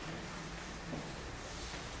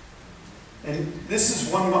 And this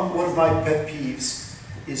is one of my pet peeves,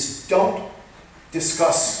 is don't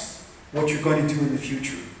discuss what you're going to do in the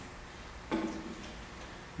future.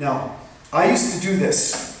 Now, I used to do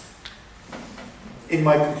this in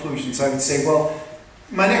my conclusions. I would say, well,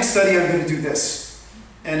 my next study I'm going to do this.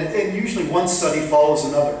 And usually one study follows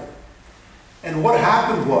another. And what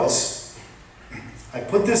happened was, I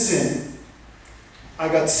put this in, I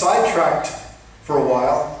got sidetracked for a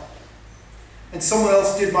while, and someone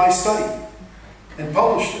else did my study and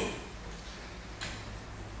published it.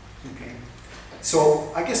 Okay.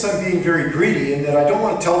 So I guess I'm being very greedy in that I don't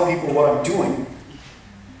want to tell people what I'm doing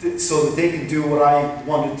so that they can do what I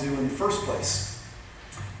wanted to do in the first place.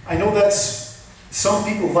 I know that's, some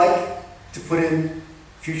people like to put in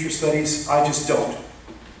future studies, I just don't.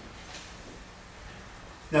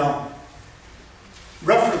 Now,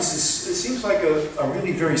 references, it seems like a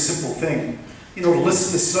really very simple thing. You know, to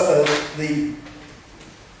list the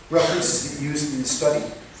references that you used in the study.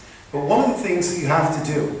 But one of the things that you have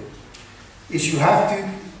to do is you have to,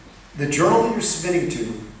 the journal that you're submitting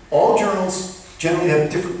to, all journals generally have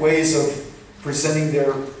different ways of presenting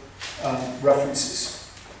their references.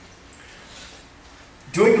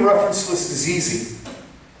 Doing a reference list is easy,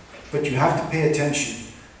 but you have to pay attention.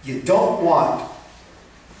 You don't want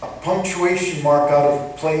a punctuation mark out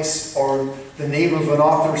of place or the name of an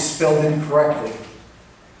author spelled incorrectly.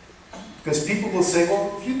 Because people will say,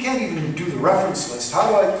 well, if you can't even do the reference list, how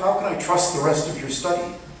can I trust the rest of your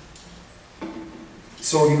study?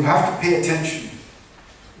 So you have to pay attention.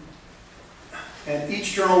 And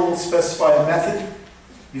each journal will specify a method.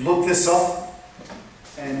 You look this up,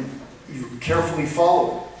 and you carefully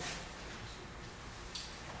follow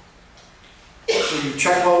it. So you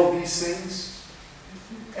check all of these things.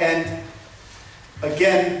 And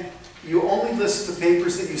again, you only list the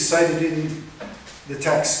papers that you cited in the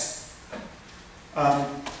text.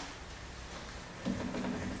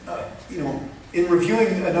 You know, in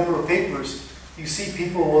reviewing a number of papers, you see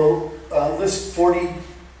people will list 40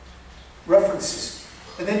 references.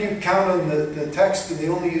 And then you count on the text and they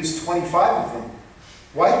only use 25 of them.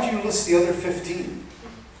 Why did you list the other 15?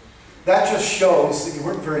 That just shows that you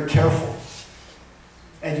weren't very careful.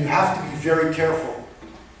 And you have to be very careful.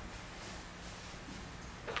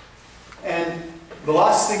 And the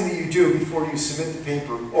last thing that you do before you submit the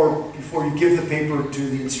paper, or before you give the paper to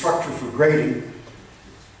the instructor for grading,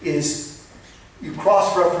 is you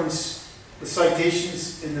cross-reference the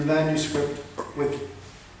citations in the manuscript with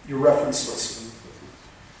your reference list.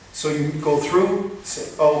 So you go through,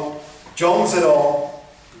 say, oh, Jones et al.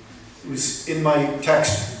 Was in my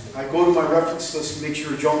text. I go to my reference list and make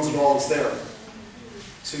sure Jones et al. Is there.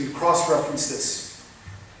 So you cross-reference this.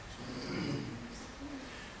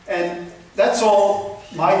 And that's all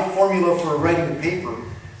my formula for writing a paper.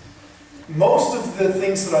 Most of the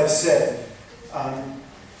things that I've said,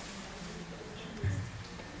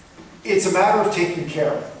 it's a matter of taking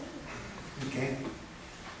care. Okay?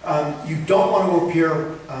 You don't want to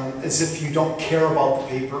appear as if you don't care about the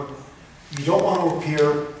paper. You don't want to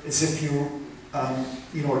appear as if you,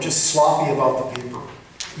 are just sloppy about the paper.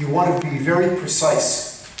 You want to be very precise.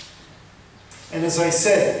 And as I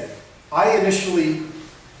said, I initially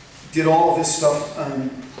did all of this stuff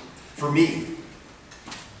for me,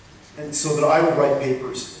 and so that I would write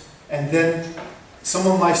papers. And then some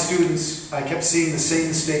of my students, I kept seeing the same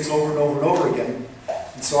mistakes over and over and over again.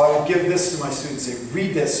 And so I would give this to my students, say,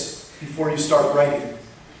 read this before you start writing.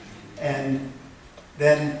 And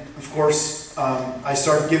then, of course, I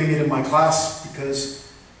started giving it in my class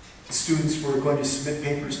because the students were going to submit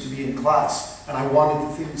papers to me in class, and I wanted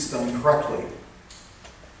the things done correctly.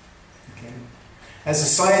 Okay? As a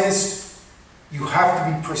scientist, you have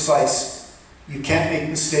to be precise. You can't make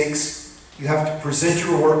mistakes. You have to present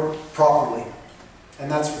your work properly. And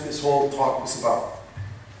that's what this whole talk was about.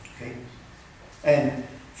 Okay? And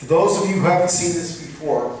for those of you who haven't seen this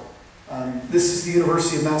before, this is the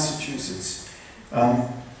University of Massachusetts.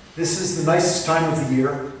 This is the nicest time of the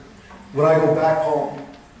year. When I go back home,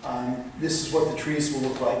 this is what the trees will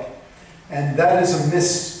look like. And that is a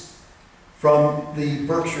mist from the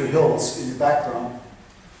Berkshire Hills in the background.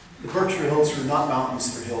 The Berkshire Hills are not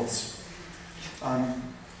mountains, they're hills.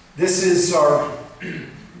 This is our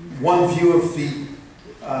one view of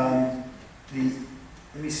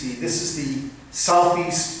let me see, this is the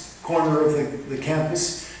southeast corner of the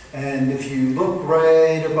campus. And if you look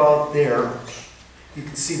right about there, you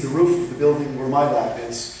can see the roof of the building where my lab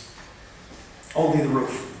is. Only the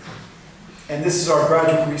roof. And this is our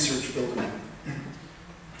graduate research building.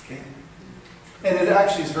 Okay? And it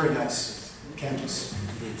actually is very nice campus.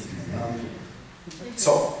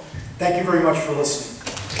 So, thank you very much for listening.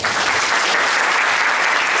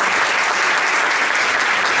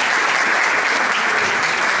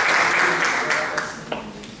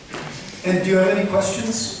 And do you have any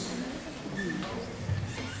questions?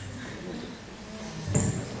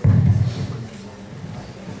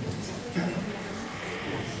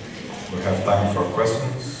 We have time for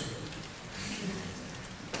questions.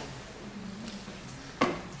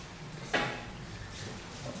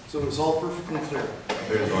 So it's all perfectly clear.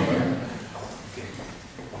 There is one there.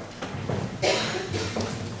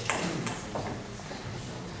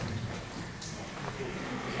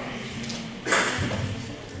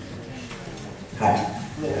 Hi,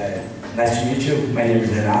 nice to meet you. My name is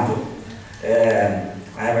Renato. I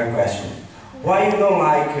have a question. Why you don't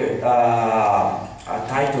like a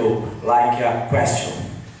title like a question?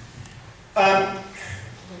 I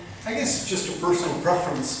guess it's just a personal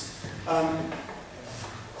preference.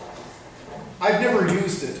 I've never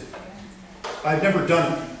used it. I've never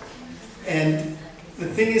done it. And the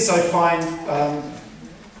thing is, I find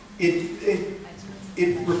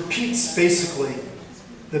it repeats basically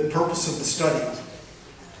the purpose of the study.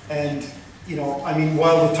 And, I mean,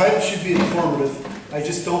 while the title should be informative, I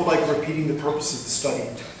just don't like repeating the purpose of the study.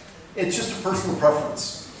 It's just a personal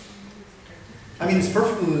preference. I mean, it's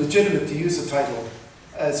perfectly legitimate to use a title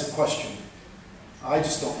as a question. I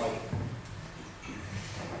just don't like it.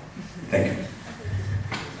 Thank you.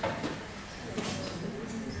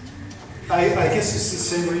 I guess it's the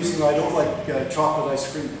same reason I don't like chocolate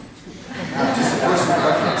ice cream. Just a personal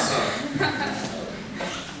preference.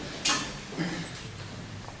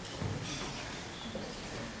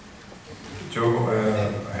 Joe,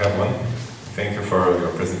 I have one. Thank you for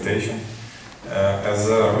your presentation. As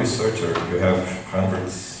a researcher, you have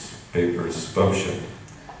hundreds of papers published,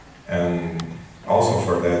 and also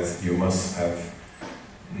for that you must have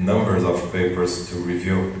numbers of papers to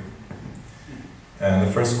review. And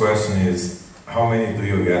the first question is, how many do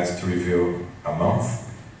you get to review a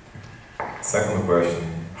month? Second question,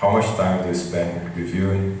 how much time do you spend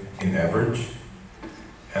reviewing in average?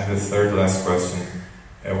 And the third last question,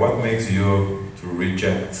 what makes you to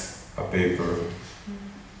reject a paper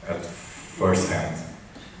at first hand?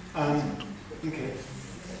 Okay.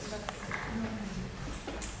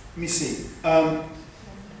 Let me see.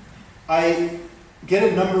 I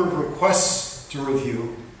get a number of requests to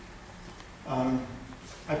review.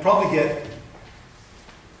 I probably get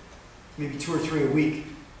maybe 2 or 3 a week.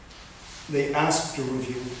 They ask to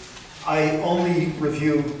review. I only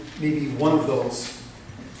review maybe one of those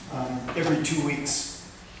every 2 weeks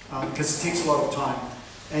because it takes a lot of time.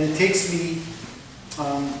 And it takes me,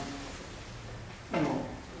 you know,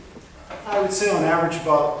 I would say on average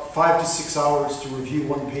about 5 to 6 hours to review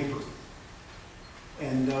one paper.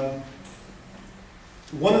 And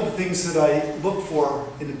one of the things that I look for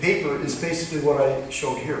in the paper is basically what I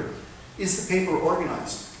showed here. Is the paper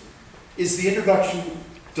organized? Is the introduction,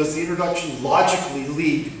 does the introduction logically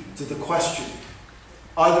lead to the question?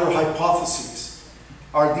 Are there hypotheses?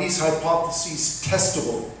 Are these hypotheses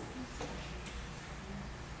testable?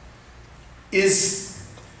 Is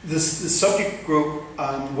the subject group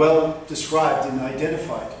well described and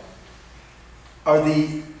identified? Are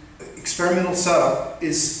the experimental setup,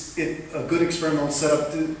 is it a good experimental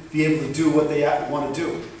setup to be able to do what they want to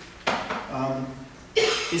do?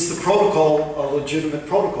 Is the protocol a legitimate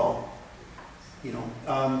protocol? You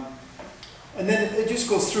know, and then it just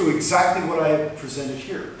goes through exactly what I have presented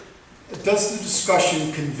here. Does the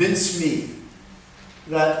discussion convince me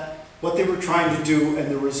that what they were trying to do and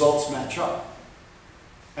the results match up?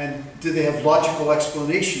 And do they have logical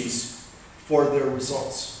explanations for their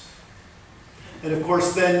results? And of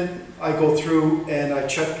course, then I go through and I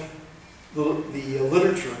check the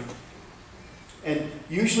literature. And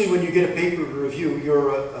usually when you get a paper to review,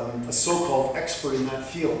 you're a so-called expert in that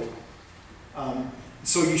field.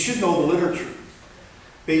 So you should know the literature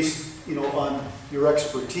based, you know, on your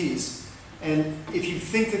expertise. And if you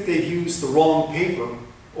think that they've used the wrong paper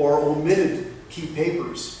or omitted key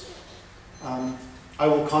papers, I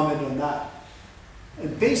will comment on that.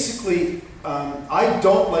 And basically, I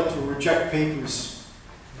don't like to reject papers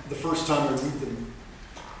the first time I read them.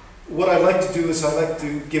 What I like to do is I like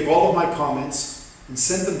to give all of my comments and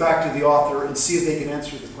send them back to the author and see if they can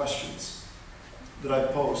answer the questions that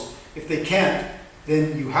I've posed. If they can't,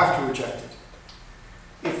 then you have to reject it.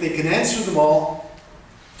 If they can answer them all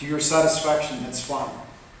to your satisfaction, that's fine.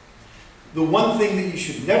 The one thing that you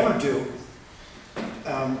should never do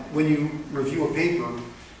when you review a paper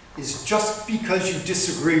is just because you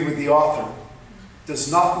disagree with the author does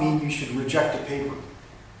not mean you should reject a paper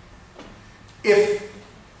if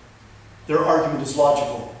their argument is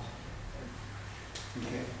logical.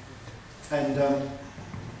 Okay. And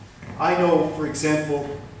I know, for example,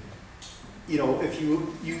 you know, if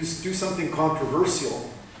you do something controversial,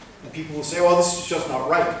 and people will say, "Oh, this is just not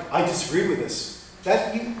right. I disagree with this."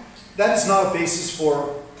 That is not a basis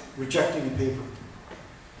for rejecting a paper.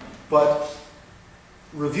 But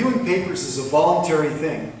reviewing papers is a voluntary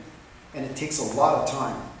thing, and it takes a lot of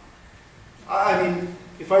time. I mean,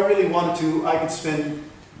 if I really wanted to, I could spend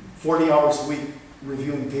 40 hours a week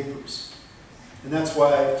reviewing papers. And that's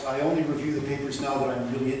why I only review the papers now that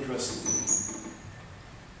I'm really interested in.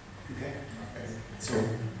 Okay? Okay. So,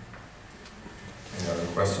 any other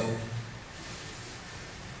question?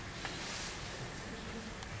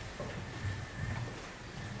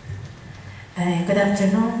 Good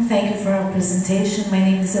afternoon. Thank you for our presentation. My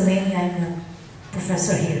name is Eleni. I'm a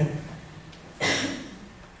professor here.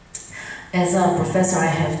 As a professor, I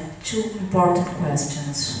have 2 important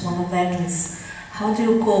questions. One of them is, how do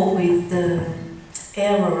you cope with the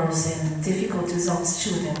errors and difficulties of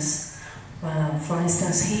students? For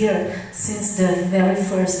instance, here, since the very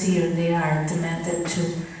first year, they are demanded to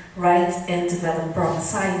write and develop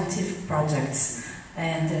scientific projects.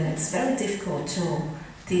 And it's very difficult to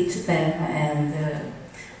teach them and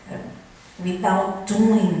without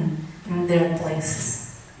doing in their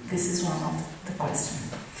places. This is one of the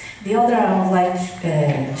questions. The other I would like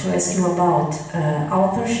to ask you about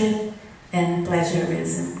authorship and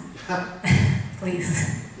plagiarism. Please.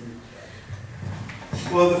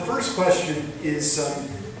 well, the first question is,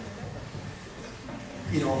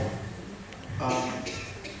 you know,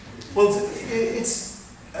 well,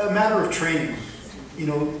 it's a matter of training. You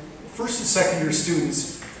know, first and second year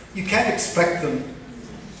students, you can't expect them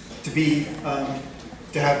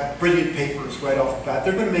to have brilliant papers right off the bat.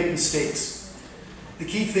 They're going to make mistakes. The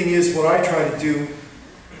key thing is what I try to do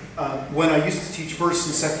when I used to teach first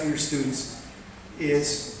and second year students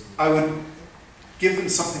is I would give them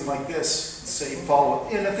something like this, and say follow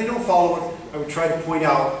it. And if they don't follow it, I would try to point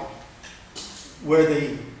out where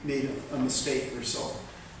they made a mistake or so.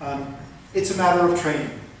 It's a matter of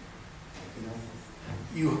training.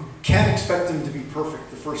 You can't expect them to be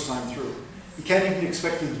perfect the first time through. You can't even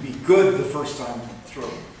expect them to be good the first time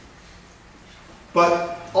through.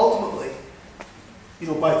 But ultimately,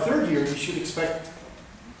 by third year, you should expect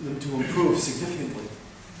them to improve significantly.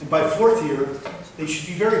 And by fourth year, they should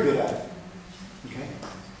be very good at it. Okay?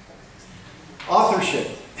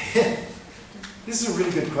 Authorship. This is a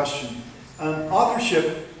really good question.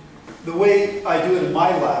 Authorship, the way I do it in my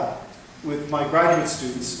lab with my graduate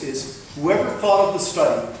students is whoever thought of the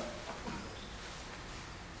study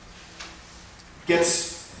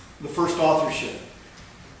gets the first authorship.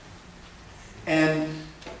 And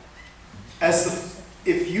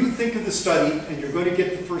if you think of the study and you're going to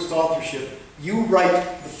get the first authorship, you write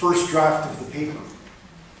the first draft of the paper.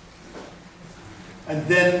 And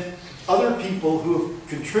then other people who have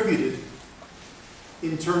contributed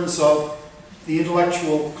in terms of the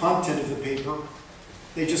intellectual content of the paper,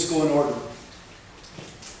 they just go in order.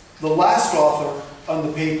 The last author on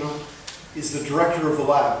the paper is the director of the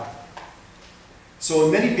lab. So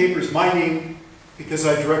in many papers, my name, because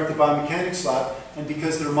I direct the biomechanics lab, and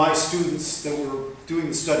because they're my students that were doing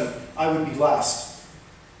the study, I would be last.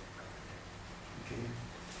 Okay.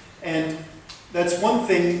 And that's one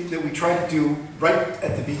thing that we try to do right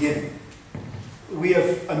at the beginning. We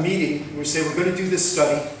have a meeting where we say we're going to do this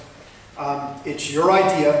study. It's your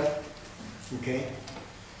idea. Okay.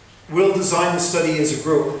 We'll design the study as a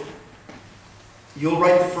group. You'll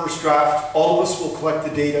write the first draft. All of us will collect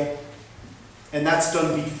the data. And that's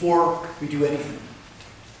done before we do anything.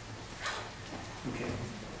 Okay.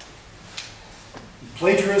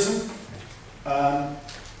 Plagiarism.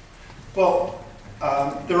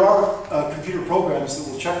 There are computer programs that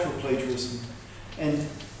will check for plagiarism. And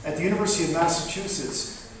at the University of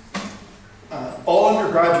Massachusetts, all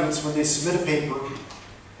undergraduates, when they submit a paper,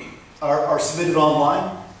 are submitted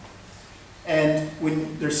online. And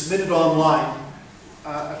when they're submitted online,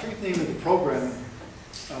 I forget the name of the program.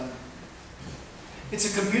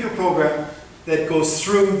 It's a computer program that goes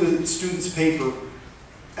through the student's paper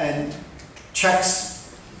and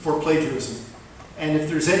checks for plagiarism. And if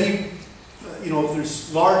there's any, if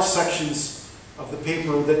there's large sections of the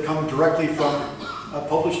paper that come directly from a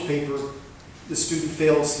published paper, the student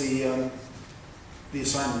fails the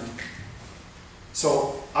assignment.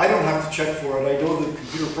 So I don't have to check for it. I know the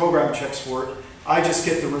computer program checks for it. I just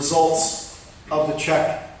get the results of the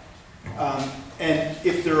check. And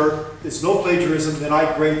if there is no plagiarism, then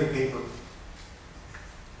I grade the paper.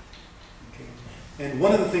 Okay. And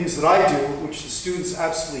one of the things that I do, which the students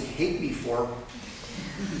absolutely hate me for,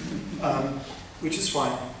 which is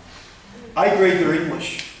fine, I grade their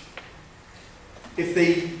English. If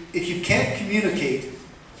you can't communicate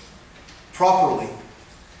properly,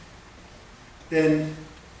 then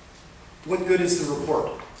what good is the report?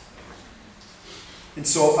 And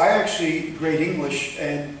so I actually grade English,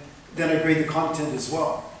 and then I grade the content as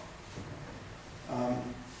well.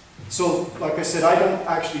 So, like I said, I don't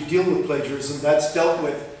actually deal with plagiarism. That's dealt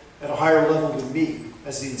with at a higher level than me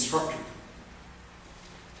as the instructor.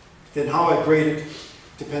 Then how I grade it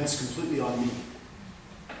depends completely on me.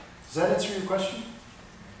 Does that answer your question?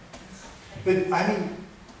 But, I mean,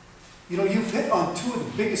 you've hit on two of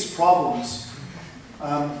the biggest problems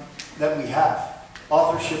that we have,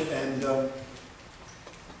 authorship and,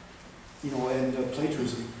 and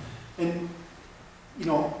plagiarism. And,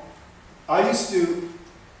 I used to,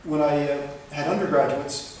 when I had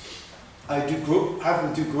undergraduates, I'd have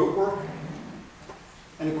them do group work.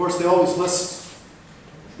 And of course, they always list,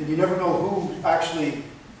 and you never know who actually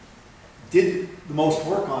did the most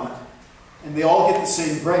work on it. And they all get the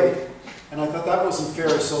same grade. And I thought that wasn't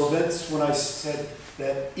fair, so that's when I said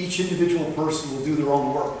that each individual person will do their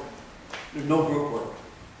own work. There's no group work.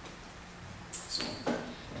 So,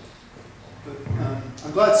 but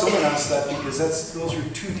I'm glad someone asked that, because those are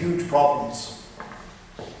two huge problems.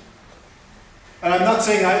 And I'm not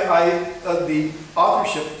saying the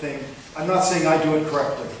authorship thing, I'm not saying I do it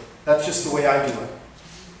correctly. That's just the way I do it.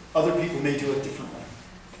 Other people may do it differently.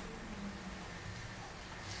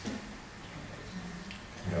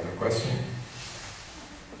 Any other question?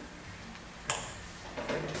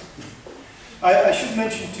 I should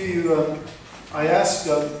mention to you, I asked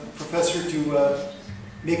the professor to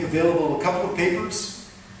make available a couple of papers.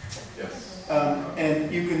 Yes.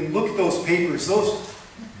 And you can look at those papers.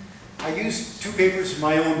 I use two papers of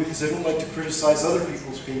my own because I don't like to criticize other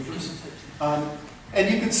people's papers. And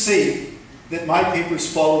you can see that my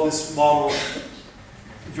papers follow this model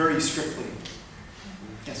very strictly.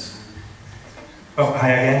 Yes? Oh, hi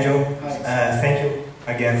again, Joe. Hi. Thank you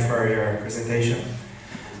again for your presentation.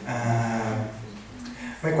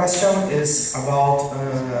 My question is about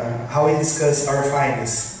how we discuss our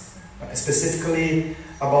findings, specifically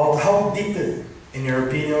about how deep, in your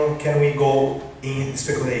opinion, can we go in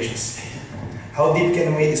speculations? How deep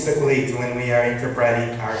can we speculate when we are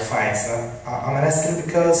interpreting our findings? I'm asking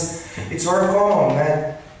because it's very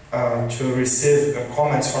common to receive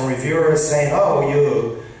comments from reviewers saying,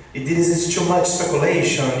 oh, this is too much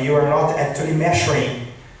speculation, you are not actually measuring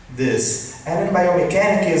this. And in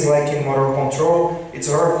biomechanics, like in motor control, it's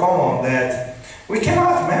very common that we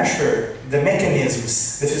cannot measure the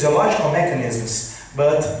mechanisms, the physiological mechanisms,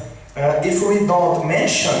 but if we don't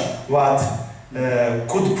mention what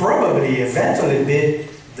could probably eventually be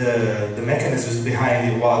the mechanisms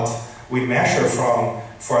behind what we measure from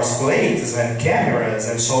force plates and cameras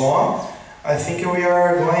and so on, I think we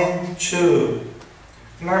are going to,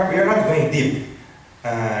 we are not going deep.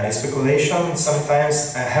 Speculation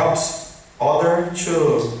sometimes helps others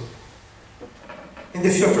to, in the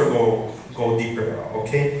future, go deeper,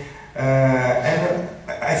 okay? And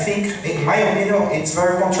I think, in my opinion, it's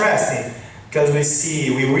very contrasting, because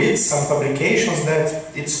we read some publications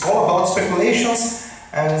that it's all about speculations,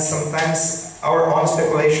 and sometimes our own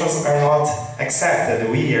speculations are not accepted,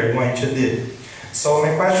 we are going to do. So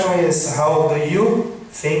my question is, how do you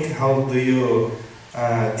think, how do you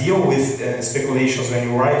deal with speculations when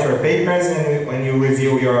you write your papers and when you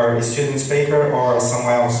review your student's paper or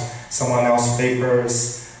someone else's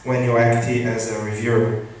papers when you act as a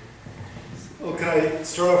reviewer? Well, can I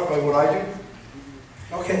start off by what I do?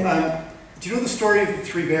 Okay. Do you know the story of the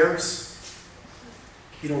three bears?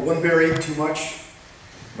 You know, one bear ate too much,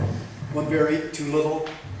 one bear ate too little,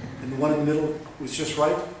 and the one in the middle was just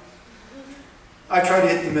right? I try to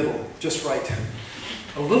hit the middle, just right.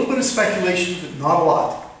 A little bit of speculation, but not a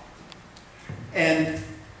lot. And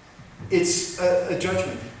it's a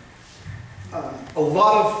judgment. A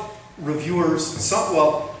lot of reviewers,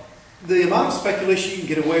 the amount of speculation you can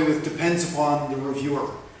get away with depends upon the reviewer.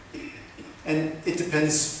 And it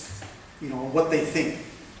depends, you know, what they think.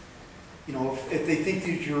 You know, if they think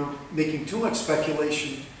that you're making too much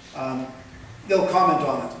speculation, they'll comment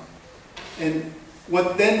on it. And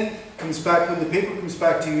what then comes back, when the paper comes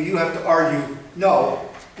back to you, you have to argue, no,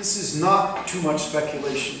 this is not too much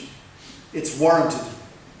speculation. It's warranted.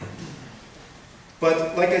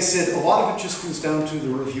 But like I said, a lot of it just comes down to the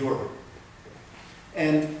reviewer.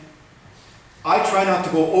 And I try not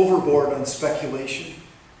to go overboard on speculation,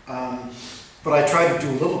 but I try to do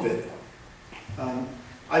a little bit.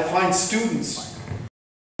 I find students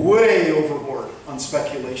way overboard on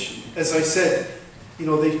speculation. As I said, you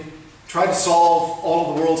know, they try to solve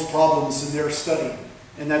all of the world's problems in their study,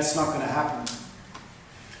 and that's not going to happen.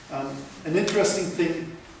 An interesting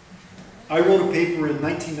thing, I wrote a paper in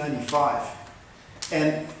 1995,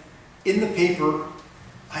 and in the paper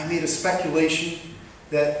I made a speculation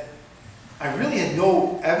that I really had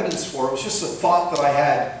no evidence for. It was just a thought that I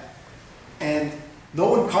had, and no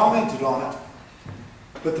one commented on it.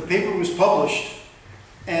 But the paper was published,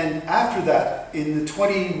 and after that, in the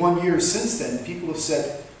 21 years since then, people have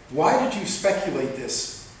said, why did you speculate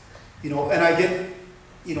this? You know, and I get,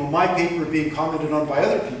 you know, my paper being commented on by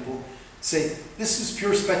other people, say, this is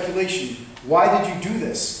pure speculation. Why did you do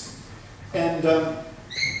this? And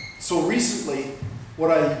so recently,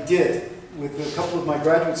 what I did with a couple of my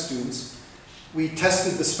graduate students, we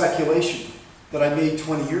tested the speculation that I made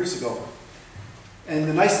 20 years ago. And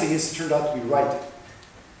the nice thing is, it turned out to be right.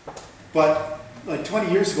 But like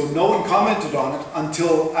 20 years ago, no one commented on it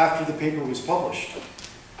until after the paper was published.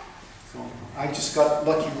 So I just got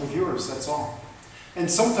lucky reviewers, that's all. And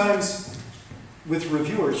sometimes with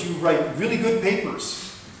reviewers, you write really good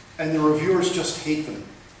papers and the reviewers just hate them.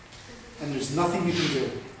 And there's nothing you can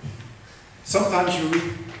do. Sometimes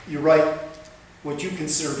you write what you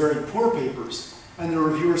consider very poor papers and the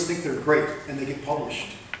reviewers think they're great and they get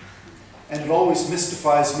published. And it always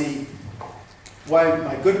mystifies me why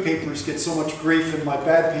my good papers get so much grief and my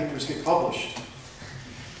bad papers get published.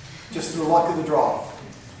 Just through luck of the draw.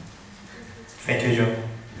 Thank you, Joe.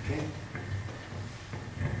 Okay.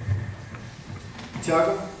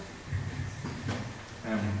 Tiago?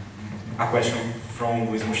 A question from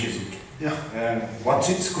Luis Mochizuki. Yeah. What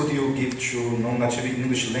tips could you give to non-native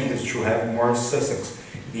English language to have more success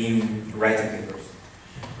in writing papers?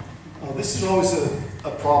 This is always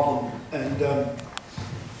a problem. And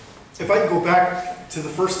if I can go back to the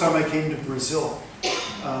first time I came to Brazil.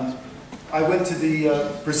 I went to the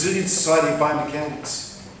Brazilian Society of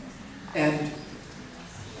Biomechanics, and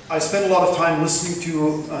I spent a lot of time listening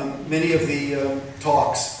to many of the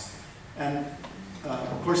talks, and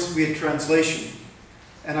of course we had translation.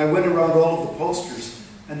 And I went around all of the posters,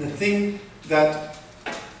 and the thing that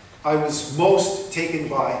I was most taken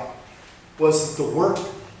by was that the work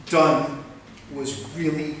done was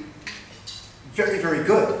really very, very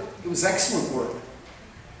good. It was excellent work.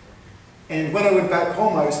 And when I went back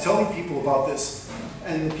home, I was telling people about this,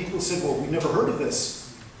 and the people said, well, we never heard of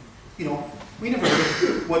this. You know, we never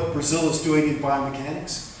heard of what Brazil is doing in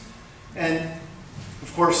biomechanics. And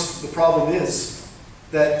of course, the problem is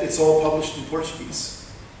that it's all published in Portuguese.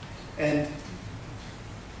 And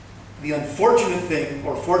the unfortunate thing,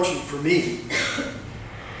 or fortunate for me,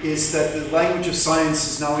 is that the language of science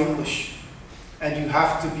is now English, and you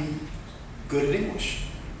have to be good at English.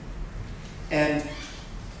 And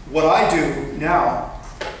what I do now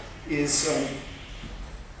is,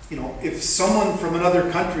 you know, if someone from another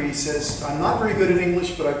country says, I'm not very good at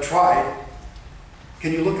English, but I've tried,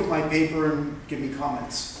 can you look at my paper and give me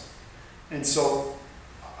comments? And so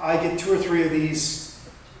I get 2 or 3 of these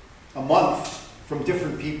a month from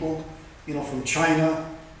different people, you know, from China,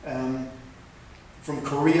 from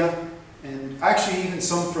Korea, and actually even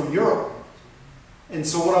some from Europe. And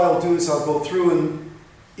so what I'll do is I'll go through and,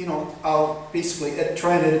 you know, I'll basically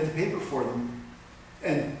try and edit the paper for them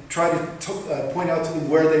and try to point out to them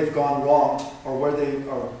where they've gone wrong or where they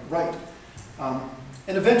are right.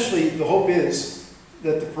 And eventually the hope is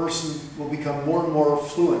that the person will become more and more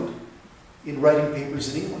fluent in writing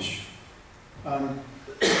papers in English.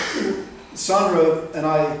 Sandra and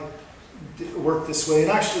I work this way,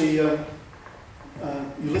 and actually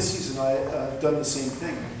Ulysses and I have done the same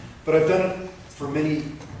thing. But I've done it for many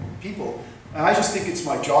people. And I just think it's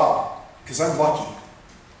my job, because I'm lucky.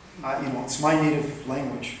 You know, it's my native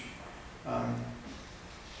language.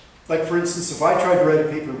 Like for instance, if I tried to write a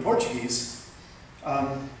paper in Portuguese,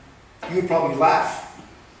 you would probably laugh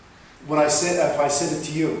when if I sent it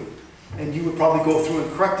to you. And you would probably go through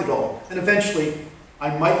and correct it all. And eventually,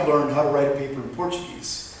 I might learn how to write a paper in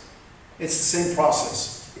Portuguese. It's the same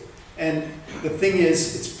process. And the thing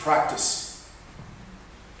is, it's practice.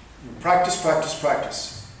 Practice, practice,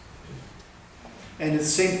 practice. And it's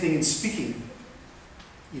the same thing in speaking.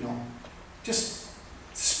 You know, just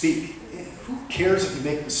speak. Who cares if you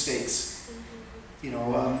make mistakes? You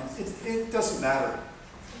know, it doesn't matter.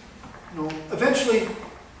 You know, eventually,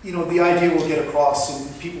 you know, the idea will get across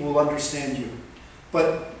and people will understand you.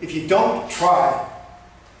 But if you don't try,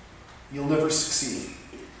 you'll never succeed.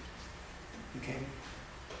 Okay?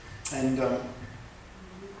 And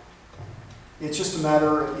it's just a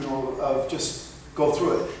matter, you know, of just go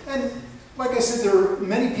through it. And like I said, there are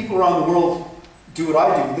many people around the world do what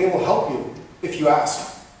I do. They will help you if you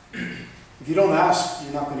ask. If you don't ask,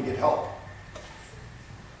 you're not going to get help.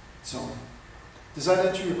 So, does that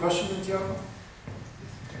answer your question, Tiago?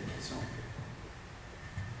 So,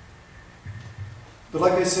 but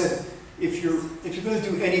like I said, if you're going to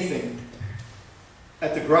do anything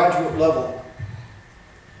at the graduate level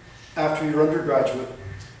after your undergraduate,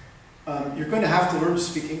 you're going to have to learn to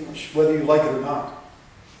speak English, whether you like it or not.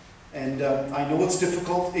 And I know it's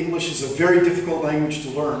difficult. English is a very difficult language to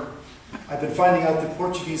learn. I've been finding out that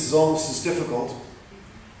Portuguese is almost as difficult,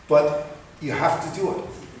 but you have to do it.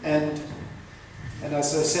 And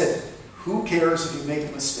as I said, who cares if you make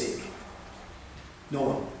a mistake? No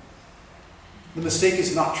one. The mistake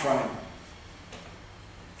is not trying.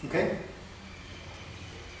 Okay?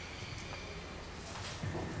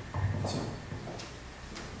 So.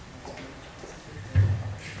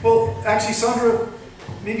 Well, actually, Sandra,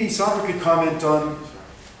 maybe Sandra could comment on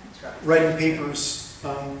writing papers.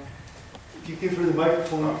 If you give her the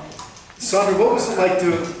microphone. Sandra, what was it like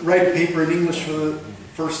to write a paper in English for the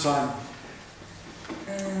first time?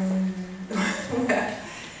 Well,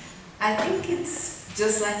 I think it's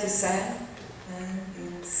just like you said.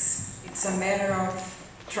 It's a matter of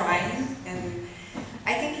trying, and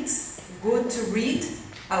I think it's good to read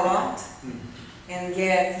a lot and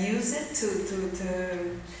get used to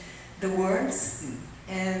the words,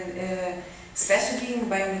 and especially in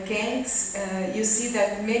biomechanics, you see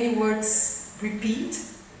that many words repeat,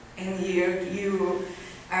 and you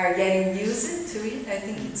are getting used to it. I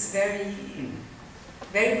think it's very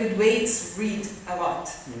good way to read a lot,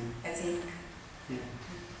 I think.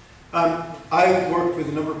 I work with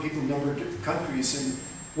a number of people in a number of different countries, and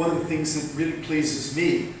one of the things that really pleases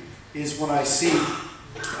me is when I see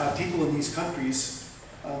people in these countries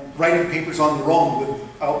writing papers on their own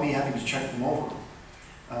without me having to check them over.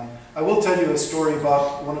 I will tell you a story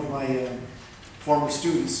about one of my former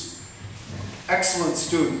students. Excellent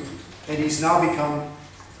student, and he's now become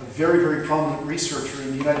a very, very prominent researcher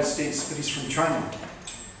in the United States, but he's from China.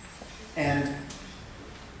 And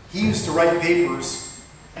he used to write papers,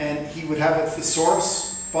 and he would have a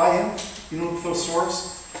thesaurus by him. You know the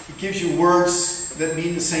thesaurus? It gives you words that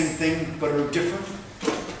mean the same thing, but are different.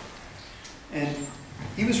 And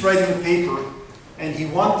he was writing a paper, and he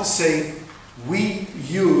wanted to say, we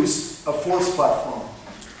used a force platform.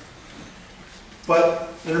 But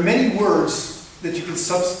there are many words that you can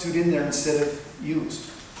substitute in there instead of used.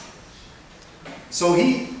 So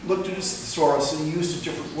he looked at his thesaurus and he used a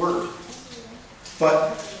different word.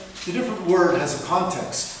 But the different word has a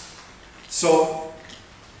context. So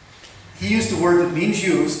he used a word that means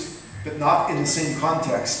used, but not in the same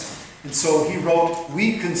context. And so he wrote,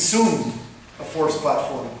 we consumed a force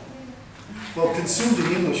platform. Well, consumed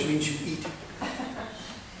in English means you eat.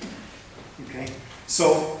 Okay?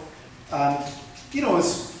 So, you know,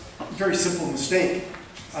 it's a very simple mistake,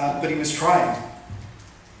 but he was trying.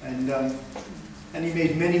 And he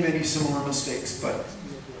made many, many similar mistakes, but,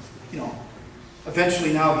 you know,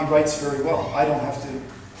 eventually now he writes very well. I don't have to,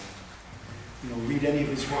 you know, read any of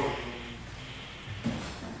his work.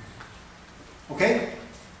 Okay?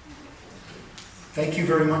 Thank you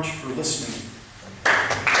very much for listening.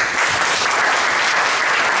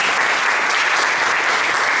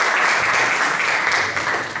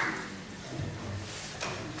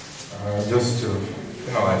 Just to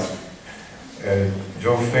finalize,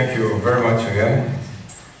 Joe, thank you very much again.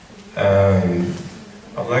 And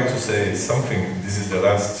I'd like to say something. This is the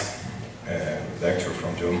last lecture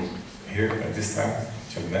from Joe here at this time,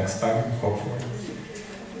 till next time, hopefully.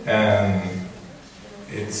 And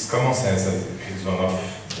it's common sense that he's one of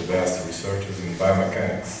the best researchers in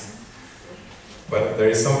biomechanics. But there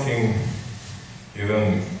is something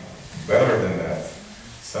even better than that.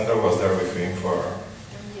 Sandra was there with him for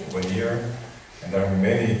 1 year, and there are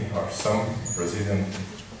many or some Brazilian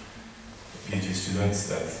PhD students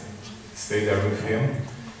that stay there with him.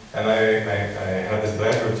 And I had the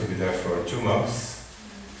pleasure to be there for 2 months.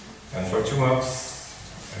 And for 2 months,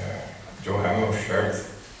 Joe Hamill shared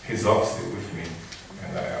his office with me.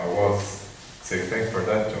 And I was say thank you for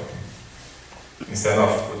that, Joe. Instead of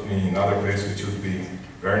putting me in another place which would be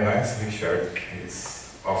very nice, he shared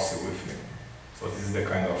his office with me. So this is the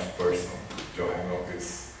kind of person Joe Hamill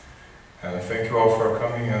is. And thank you all for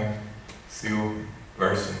coming, and see you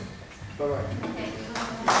very soon.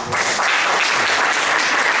 Bye-bye.